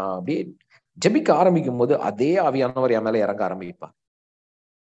ஆரம்பிக்கிறேனோ, நான் அப்படியே ஜெபிக்க ஆரம்பிக்கும் போது அதே ஆவியானவர் என் மேல இறங்க ஆரம்பிப்பார்.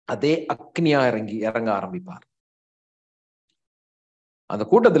 அதே அக்னியா இறங்க ஆரம்பிப்பார். அந்த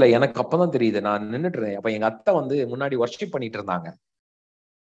கூட்டத்துல எனக்கு அப்பதான் தெரியுது, நான் நின்றுட்டு இருந்தேன். அப்ப எங்க அத்தை முன்னாடி வர்ஷிப் பண்ணிட்டு இருந்தாங்க.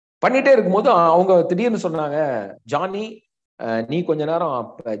 பண்ணிட்டே இருக்கும்போது அவங்க திடீர்னு சொன்னாங்க, ஜானி நீ கொஞ்ச நேரம்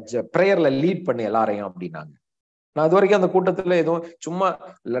பிரேயர்ல லீட் பண்ணி எல்லாரையும் அப்படின்னாங்க. நான் அது வரைக்கும் அந்த கூட்டத்துல எதுவும் சும்மா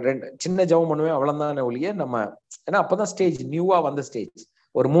சின்ன ஜெபம் பண்ணுவேன், அவ்வளவுதானே ஒழிய நம்ம, ஏன்னா அப்பதான் ஸ்டேஜ் நியூவா வந்த ஸ்டேஜ்.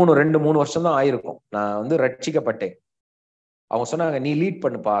 ஒரு 3 வருஷம் தான் ஆயிருக்கும் நான் ரட்சிக்கப்பட்டேன். அவங்க சொன்னாங்க, நீ லீட்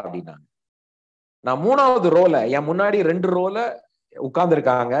பண்ணுப்பா அப்படின்னாங்க. நான் 3வது ரோல, என் முன்னாடி 2 ரோல உட்கார்ந்து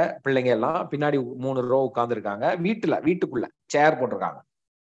இருக்காங்க பிள்ளைங்க எல்லாம், பின்னாடி 3 ரோ உட்கார்ந்து இருக்காங்க. வீட்டுக்குள்ள சேர் போட்டிருக்காங்க.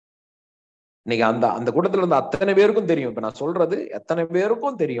 இன்னைக்கு அந்த கூட்டத்துல இருந்த அத்தனை பேருக்கும் தெரியும், இப்ப நான் சொல்றது எத்தனை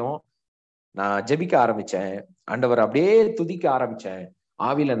பேருக்கும் தெரியும். நான் ஜெபிக்க ஆரம்பிச்சேன், ஆண்டவர் அப்படியே துதிக்க ஆரம்பிச்சேன்.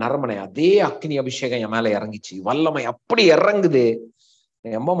 ஆவியில நரம்பனை அதே அக்னி அபிஷேகம் என் மேல இறங்கிச்சு. வல்லமை அப்படி இறங்குது,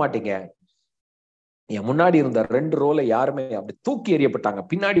 நம்ப மாட்டீங்க. என் முன்னாடி இருந்த 2 ரோல யாருமே அப்படி தூக்கி எறியப்பட்டாங்க.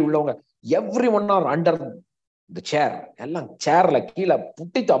 பின்னாடி உள்ளவங்க every one are under the சேர், எல்லாம் சேர்ல கீழே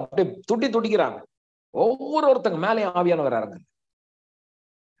புட்டிட்டு அப்படியே துடிக்கிறாங்க. ஒவ்வொருத்தங்க மேலேயும் ஆவியானவர் இறங்கு.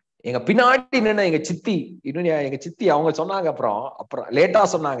 எங்க பின்னாடி நின்ன எங்க சித்தி அவங்க சொன்னாங்க, அப்புறம் லேட்டா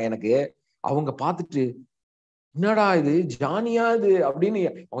சொன்னாங்க எனக்கு. அவங்க பார்த்துட்டு, என்னடா இது ஜானியா இது அப்படின்னு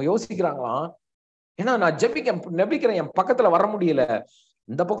அவங்க யோசிக்கிறாங்களாம். ஏன்னா நான் நெபிக்கிறேன், என் பக்கத்துல வர முடியல.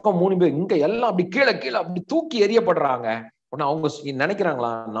 இந்த பக்கம் 3 பேர், இங்க எல்லாம் அப்படி கீழே அப்படி தூக்கி எறியப்படுறாங்க. உடனே அவங்க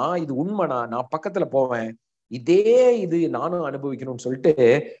நினைக்கிறாங்களா, நான் இது உண்மைனா நான் பக்கத்துல போவேன், இது நானும் அனுபவிக்கணும்னு சொல்லிட்டு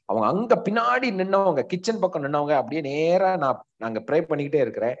அவங்க அங்க பின்னாடி நின்னவங்க, கிச்சன் பக்கம் நின்னவங்க அப்படியே நேரா நாங்க ப்ரே பண்ணிக்கிட்டே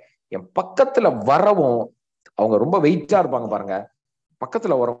இருக்கிறேன். என் பக்கத்துல வரவும், அவங்க ரொம்ப வெயிட்டா இருப்பாங்க பாருங்க,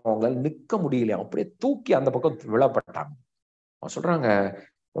 பக்கத்துல வரவங்களால நிக்க முடியல, அப்படியே தூக்கி அந்த பக்கம் விழப்பட்டாங்க. அவங்க சொல்றாங்க,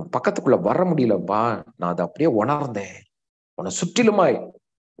 உன் பக்கத்துக்குள்ள வர முடியலப்பா, நான் அதை அப்படியே உணர்ந்தேன். உன்னை சுற்றிலுமாய்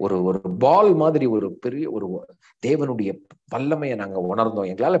ஒரு பால் மாதிரி ஒரு பெரிய ஒரு தேவனுடைய வல்லமையை நாங்க உணர்ந்தோம்.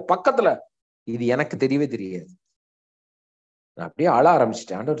 எங்களால பக்கத்துல இது எனக்கு தெரியவே தெரியாது. நான் அப்படியே அழ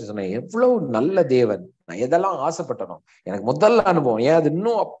ஆரம்பிச்சிட்டேன். ஆண்டவர் சொன்னேன், எவ்வளவு நல்ல தேவன், நான் எதெல்லாம் ஆசைப்பட்டனோ. எனக்கு முதல்ல அனுபவம், ஏன் அது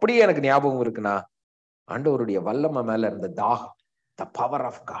இன்னும் அப்படியே எனக்கு ஞாபகம் இருக்குன்னா, ஆண்டவருடைய வல்லமை மேல இருந்த தாகம், த பவர்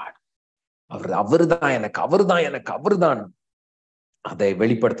ஆஃப் காட். அவர்தான் அதை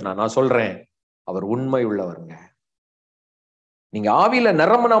வெளிப்படுத்தினா. நான் சொல்றேன், அவர் உண்மை உள்ளவருங்க. நீங்க ஆவியில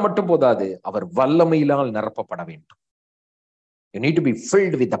நிரம்பினா மட்டும் போதாது, அவர் வல்லமையினால் நிரப்பப்பட வேண்டும். You need to be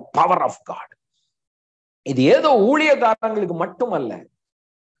filled with the power of God. இது ஏதோ ஊழியக்காரங்களுக்கு மட்டும் அல்ல.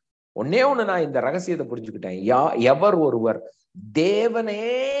 ஒன்னே ஒண்ணு நான் இந்த ரகசியத்தை புரிஞ்சுக்கிட்டேன். எவர் ஒருவர் தேவனே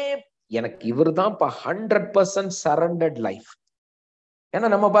எனக்கு இவர் தான் 100% சரண்டர்ட் லைஃப். ஏன்னா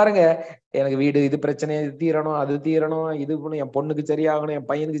நம்ம பாருங்க, எனக்கு வீடு இது பிரச்சனை, இது தீரணும், அது தீரணும், இது என் பொண்ணுக்கு சரியாகணும்,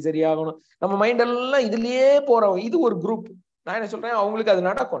 என் பையனுக்கு சரியாகணும், நம்ம மைண்ட் எல்லாம் இதுலயே போறோம். இது ஒரு குரூப். நான் என்ன சொல்றேன், அவங்களுக்கு அது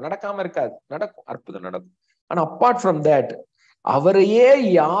நடக்கும், நடக்காம இருக்காது, நடக்கும், அற்புதம் நடக்கும். ஆனா அப்பார்ட் ஃப்ரம் தட், அவரையே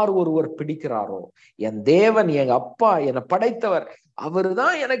யார் ஒருவர் பிடிக்கிறாரோ, என் தேவன், எங்க அப்பா, என்னை படைத்தவர், அவரு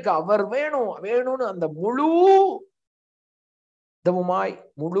தான் எனக்கு, அவர் வேணும்னு அந்த முழு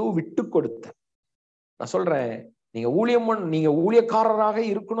விட்டு கொடுத்த. நான் சொல்றேன், நீங்க ஊழியக்காரராக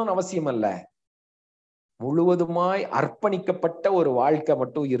இருக்கணும்னு அவசியம் அல்ல, முழுவதுமாய் அர்ப்பணிக்கப்பட்ட ஒரு வாழ்க்கை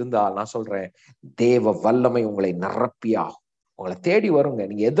மட்டும் இருந்தால், நான் சொல்றேன், தேவ வல்லமை உங்களை நிரப்பியாகும், உங்களை தேடி வருங்க.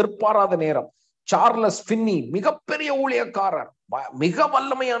 நீங்க எதிர்பாராத நேரம். சார்லஸ் ஃபின்னி மிகப்பெரிய ஊழியக்காரர், மிக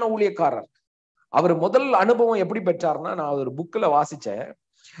வல்லமையான ஊழியக்காரர். அவர் முதல் அனுபவம் எப்படி பெற்றார்னா, நான் ஒரு புக்ல வாசிச்சேன்.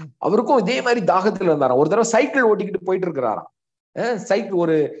 அவருக்கும் இதே மாதிரி தாகத்துல இருந்தாராம். ஒரு தடவை சைக்கிள் ஓட்டிக்கிட்டு போயிட்டு இருக்கிறாராம். சைக்கிள்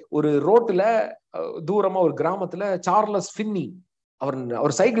ஒரு ரோட்டுல தூரமா ஒரு கிராமத்துல சார்லஸ் ஃபின்னி,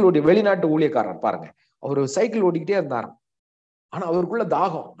 அவர் சைக்கிள் ஓட்டி, வெளிநாட்டு ஊழியக்காரர் பாருங்க, அவர் சைக்கிள் ஓட்டிக்கிட்டே இருந்தார். ஆனா அவருக்குள்ள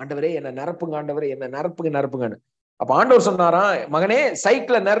தாகம், ஆண்டவரே என்ன நிரப்புங்க, ஆண்டவரே என்ன நிரப்புங்கன்னு. அப்ப ஆண்டவர் சொன்னாராம், மகனே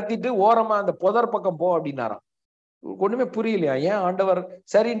சைக்கிளை நிறுத்திட்டு ஓரமா அந்த புதர் பக்கம் போ அப்படின்னாராம். ஒண்ணுமே புரியலையா ஏன் ஆண்டவர்.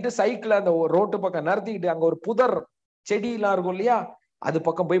 சரின்ட்டு சைக்கிளை அந்த ரோட்டு பக்கம் நிறுத்திக்கிட்டு அங்க ஒரு புதர் செடியெல்லாம் இருக்கும் இல்லையா, அது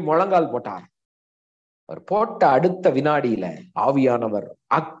பக்கம் போய் முழங்கால் போட்டார். அவர் போட்ட அடுத்த வினாடியில ஆவியானவர்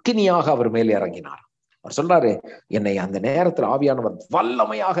அக்கினியாக அவர் மேல் இறங்கினார். அவர் சொல்றாரு, என்னை அந்த நேரத்தில் ஆவியானவர்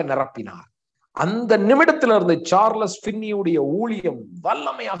வல்லமையாக நிரப்பினார். அந்த நிமிடத்துல இருந்து சார்லஸ் ஃபின்னியுடைய ஊழியம்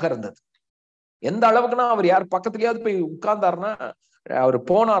வல்லமையாக இருந்தது. எந்த அளவுக்குன்னா, அவர் யார் பக்கத்துலயாவது போய் உட்கார்ந்தாருன்னா, அவர்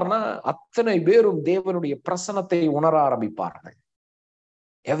போனார்னா அத்தனை பேரும் தேவனுடைய பிரசன்னத்தை உணர ஆரம்பிப்பார்கள்.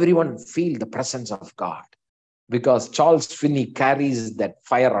 Everyone feel the presence of God because Charles Finney carries that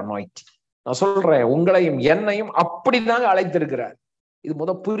fire anointing. நான் சொல்றேன், உங்களையும் என்னையும் அப்படிதாங்க அழைத்திருக்கிறார்.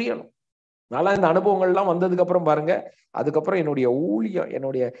 இது புரியணும். நல்லா இந்த அனுபவங்கள்லாம் வந்ததுக்கு அப்புறம் பாருங்க, அதுக்கப்புறம் என்னுடைய ஊழியம்,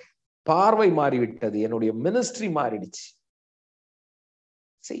 என்னுடைய பார்வை மாறிவிட்டது, என்னுடைய மினிஸ்ட்ரி மாறிடுச்சு.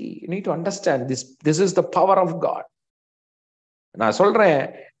 See, you need to understand this. This is the power of God. நான் சொல்றேன்,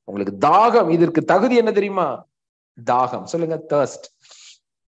 உங்களுக்கு தாகம், இதற்கு தகுதி என்ன தெரியுமா? தாகம். சொல்லுங்க, thirst.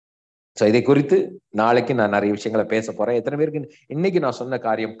 சோ இதை குறித்து நாளைக்கு நான் நிறைய விஷயங்களை பேச போறேன். எத்தனை பேருக்கு இன்னைக்கு நான் சொன்ன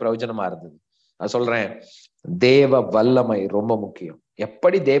காரியம் பிரயோஜனமா இருந்தது? நான் சொல்றேன், தேவ வல்லமை ரொம்ப முக்கியம்.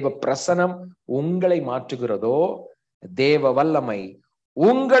 எப்படி தேவ பிரசனம் உங்களை மாற்றுகிறதோ, தேவ வல்லமை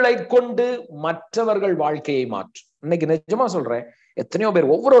உங்களை கொண்டு மற்றவர்கள் வாழ்க்கையை மாற்றும். இன்னைக்கு நிஜமா சொல்றேன், எத்தனையோ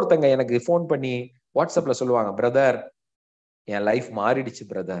பேர் ஒவ்வொருத்தங்க எனக்கு போன் பண்ணி வாட்ஸ்அப்ல சொல்லுவாங்க, பிரதர் என் லைஃப் மாறிடுச்சு,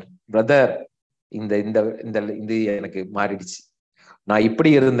 பிரதர் இந்த இந்த இந்த எனக்கு மாறிடுச்சு, நான் இப்படி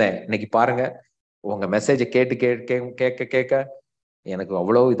இருந்தேன், இன்னைக்கு பாருங்க உங்க மெசேஜை கேட்டு கேட்க கேட்க எனக்கு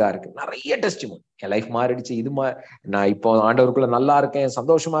அவ்வளவு இதா இருக்கு. நிறைய டெஸ்டிமோனி, என் லைஃப் மாறிடுச்சு, நான் இப்போ ஆண்டவருக்குள்ள நல்லா இருக்கேன்,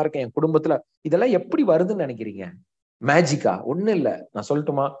 சந்தோஷமா இருக்கேன், என் குடும்பத்துல. இதெல்லாம் எப்படி வருதுன்னு நினைக்கிறீங்க? மேஜிக்கா? ஒண்ணு இல்ல. நான்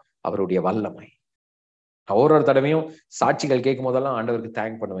சொல்லட்டுமா? அவருடைய வல்லமை. ஒரு தடவையும் சாட்சிகள் கேட்கும் போதெல்லாம் ஆண்டவருக்கு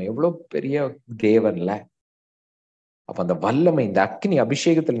தேங்க் பண்ணுவேன், எவ்வளவு பெரிய தேவன்ல. அப்ப அந்த வல்லமை, இந்த அக்கினி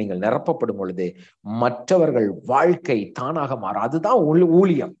அபிஷேகத்தில் நீங்கள் நிரப்பப்படும் பொழுது மற்றவர்கள் வாழ்க்கை தானாக மாறும். அதுதான்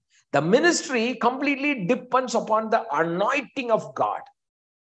ஊழியம். The ministry completely depends upon the anointing of God.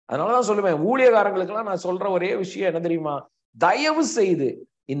 அதனாலதான் சொல்லுவேன், ஊழியக்காரங்களுக்கு எல்லாம் நான் சொல்ற ஒரே விஷயம் என்ன தெரியுமா? தயவு செய்து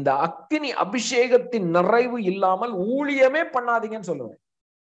இந்த அக்கினி அபிஷேகத்தின் நிறைவு இல்லாமல் ஊழியமே பண்ணாதீங்கன்னு சொல்லுவேன்.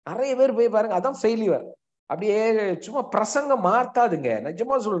 நிறைய பேர் போய் பாருங்க, அதான் ஃபெயிலியர். அப்படியே சும்மா பிரசங்கம் மாத்தாதுங்க,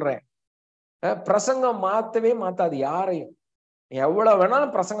 நிஜமா சொல்றேன். பிரசங்கம் மாத்தவே மாத்தாது யாரையும். எவ்வளவு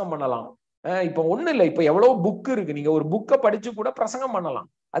வேணாலும் பிரசங்கம் பண்ணலாம். இப்ப ஒண்ணு இல்லை, இப்ப எவ்வளவு புக் இருக்கு, நீங்க ஒரு புக்கை படிச்சு கூட பிரசங்கம் பண்ணலாம்,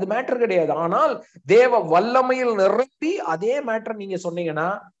 அது மேட்டர் கிடையாது. ஆனால் தேவ வல்லமையில் நிரப்பி அதே மேட்டர் நீங்க சொன்னீங்கன்னா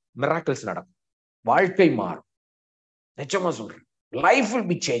மிராக்கிள்ஸ் நடக்கும், வாழ்க்கை மாறும். நிச்சயமா சொல்றேன், லைஃப் will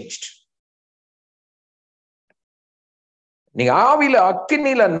be changed. நீங்க ஆவியில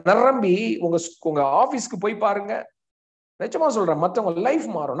அக்கினியில நிரம்பி உங்க ஆபீஸ்க்கு போய் பாருங்க, நிச்சயமா சொல்றேன், மற்றவங்க லைஃப்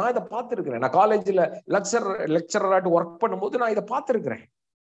மாறும். நான் இதை பார்த்துருக்கிறேன். நான் காலேஜ்ல லெக்சரராட்டு ஒர்க் பண்ணும்போது நான் இதை பார்த்துருக்கிறேன்.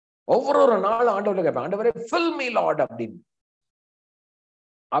 ஒவ்வொரு நாளும் ஆண்டவர்கிட்ட கேட்பேன், ஆண்டவரே fill me Lord அப்படின்னு.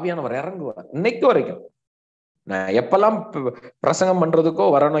 ஆவியானவர் இறங்குவார். இன்னைக்கு வரைக்கும் நான் எப்பெல்லாம் பிரசங்கம் பண்றதுக்கோ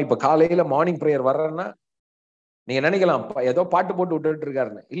வரணும், இப்ப காலையில மார்னிங் பிரேயர் வர்றேன்னா நீங்க நினைக்கலாம் ஏதோ பாட்டு போட்டு விட்டுட்டு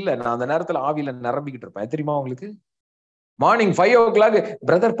இருக்காருன்னு. இல்ல, நான் அந்த நேரத்துல ஆவியில நிரம்பிக்கிட்டு இருப்பேன். தெரியுமா உங்களுக்கு? மார்னிங் 5 o'clock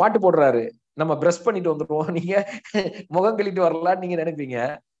பிரதர் பாட்டு போடுறாரு, நம்ம பிரஷ் பண்ணிட்டு வந்துடுவோம், நீங்க முகம் கழிட்டு வரலான்னு நீங்க நினைப்பீங்க.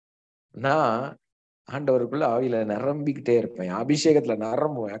 நான் ஆண்டவருக்குள்ள ஆவியில நிரம்பிக்கிட்டே இருப்பேன், அபிஷேகத்துல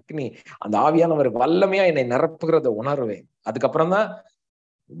நிரம்புவேன். அக்னி, அந்த ஆவியானவர் வல்லமையா என்னை நிரப்புகிறத உணர்வேன். அதுக்கப்புறம் தான்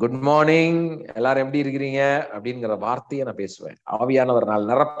குட் மார்னிங் எல்லாரும் எப்படி இருக்கிறீங்க அப்படிங்கிற வார்த்தையை நான் பேசுவேன். ஆவியானவர் நாள்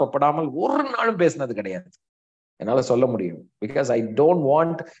நிரப்பப்படாமல் ஒரு நாளும் பேசினது கிடையாது, என்னால சொல்ல முடியும். Because I don't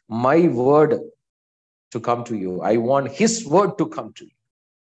want my word to come to you, I want his word to come to you.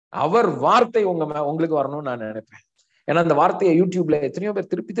 அவர் வார்த்தை உங்களுக்கு வரணும்னு நான் நினைப்பேன். ஏன்னா அந்த வார்த்தையை யூடியூப்ல எத்தனையோ பேர்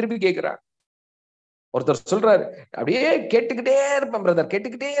திருப்பி திருப்பி கேட்கிறார். ஒருத்தர் சொல்றாரு, அப்படியே கேட்டுக்கிட்டே இருப்பேன் பிரதர்,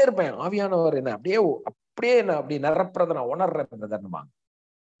 கேட்டுக்கிட்டே இருப்பேன், ஆவியானவர் என்ன அப்படியே என்ன அப்படி நிரப்புறத நான் உணர்றேன் பிரதர்னுமா.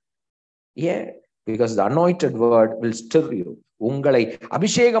 ஏன்? because the anointed word will stir you. உங்களை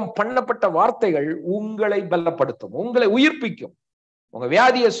அபிஷேகம் பண்ணப்பட்ட வார்த்தைகள் உங்களை பலப்படுத்தும், உங்களை உயிர்ப்பிக்கும், உங்க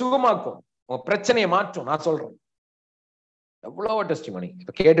வியாதியை சுகமாக்கும், உங்க பிரச்சனையை மாற்றும். நான் சொல்றேன், எவ்வளவு டெஸ்டிமனி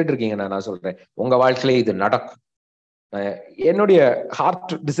இப்ப கேட்டுட்டு இருக்கீங்க. நான் சொல்றேன், உங்க வாழ்க்கையில இது நடக்கும். என்னுடைய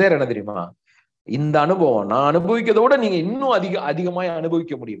ஹார்ட் டிசைர் என்ன தெரியுமா? இந்த அனுபவம் நான் அனுபவிக்கிறத விட நீங்க இன்னும் அதிகமாய்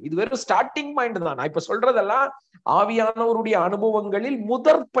அனுபவிக்க முடியும். இது வெறும் ஸ்டார்டிங் பாயிண்ட் தான். நான் இப்ப சொல்றதெல்லாம் ஆவியானவருடைய அனுபவங்களில்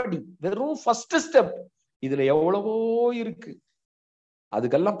முதற்படி, வெறும் ஃபர்ஸ்ட் ஸ்டெப். இதுல எவ்வளவோ இருக்கு,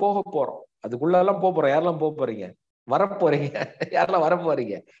 அதுக்கெல்லாம் போக போறோம், அதுக்குள்ள எல்லாம் போறோம். யாரெல்லாம் போக போறீங்க? வரப்போறீங்க. யாரெல்லாம் வர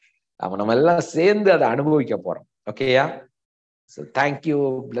போறீங்க? நம்ம எல்லாம் சேர்ந்து அதை அனுபவிக்க போறோம். ஓகேயா? Thank you,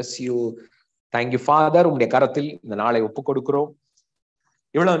 bless you. Thank you father. உங்களுடைய கரத்தில் இந்த நாளை ஒப்பு கொடுக்கிறோம்.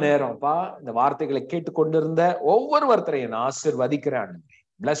 இவ்வளவு நேரம்ப்பா இந்த வார்த்தைகளை கேட்டுக்கொண்டிருந்த ஒவ்வொருத்தரையும் நான் ஆசீர்வதிக்கிறேன்,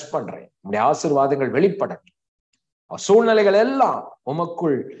 பிளஸ் பண்றேன். உங்களுடைய ஆசீர்வாதங்கள் வெளிப்படட்டும். சூழ்நிலைகள் எல்லாம்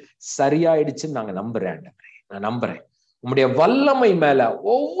உமக்குள் சரியாயிடுச்சுன்னு நாங்க நம்புறேன். நான் நம்புறேன். உங்களுடைய வல்லமை மேல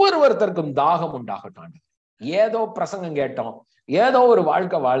ஒவ்வொருத்தருக்கும் தாகம் உண்டாகட்டும். ஏதோ பிரசங்கம் கேட்டோம், ஏதோ ஒரு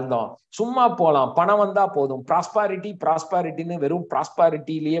வாழ்க்கை வாழ்ந்தோம், சும்மா போலாம், பணம் வந்தா போதும், ப்ராஸ்பாரிட்டின்னு வெறும்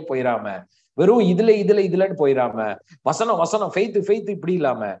ப்ராஸ்பாரிட்டிலேயே போயிடாம, வெறும் இதுலன்னு போயிடாம, வசனம் ஃபெய்த் இப்படி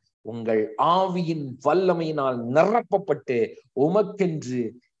இல்லாம, உங்கள் ஆவியின் வல்லமையினால் நிரப்பப்பட்டு உமக்கென்று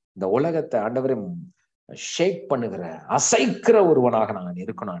இந்த உலகத்தை ஆண்டவரே ஷேக் பண்ணுகிற, அசைக்கிற ஒருவனாக நான்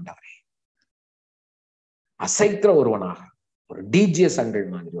இருக்கணும் ஆண்டவரே. அசைக்கிற ஒருவனாக, ஒரு டிஜிஎஸ் அங்கிள்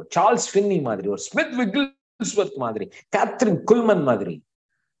மாதிரி, ஒரு சார்ல்ஸ் ஃபின்னி மாதிரி, ஒரு ஸ்மித் விக்கிள்ஸ்வர்த் மாதிரி, கேத்ரின் குல்மன் மாதிரி,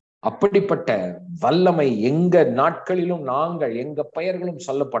 அப்படிப்பட்ட வல்லமை எங்க நாட்களிலும் நாங்கள் எங்க பெயர்களும்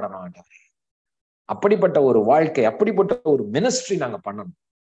சொல்லப்படணும் ஆண்டவரே. அப்படிப்பட்ட ஒரு வாழ்க்கை, அப்படிப்பட்ட ஒரு மினிஸ்ட்ரி நாங்க பண்ணணும்.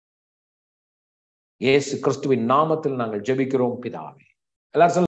 இயேசு கிறிஸ்துவின் நாமத்தில் நாங்கள் ஜெபிக்கிறோம் பிதாவே. எல்லாரும்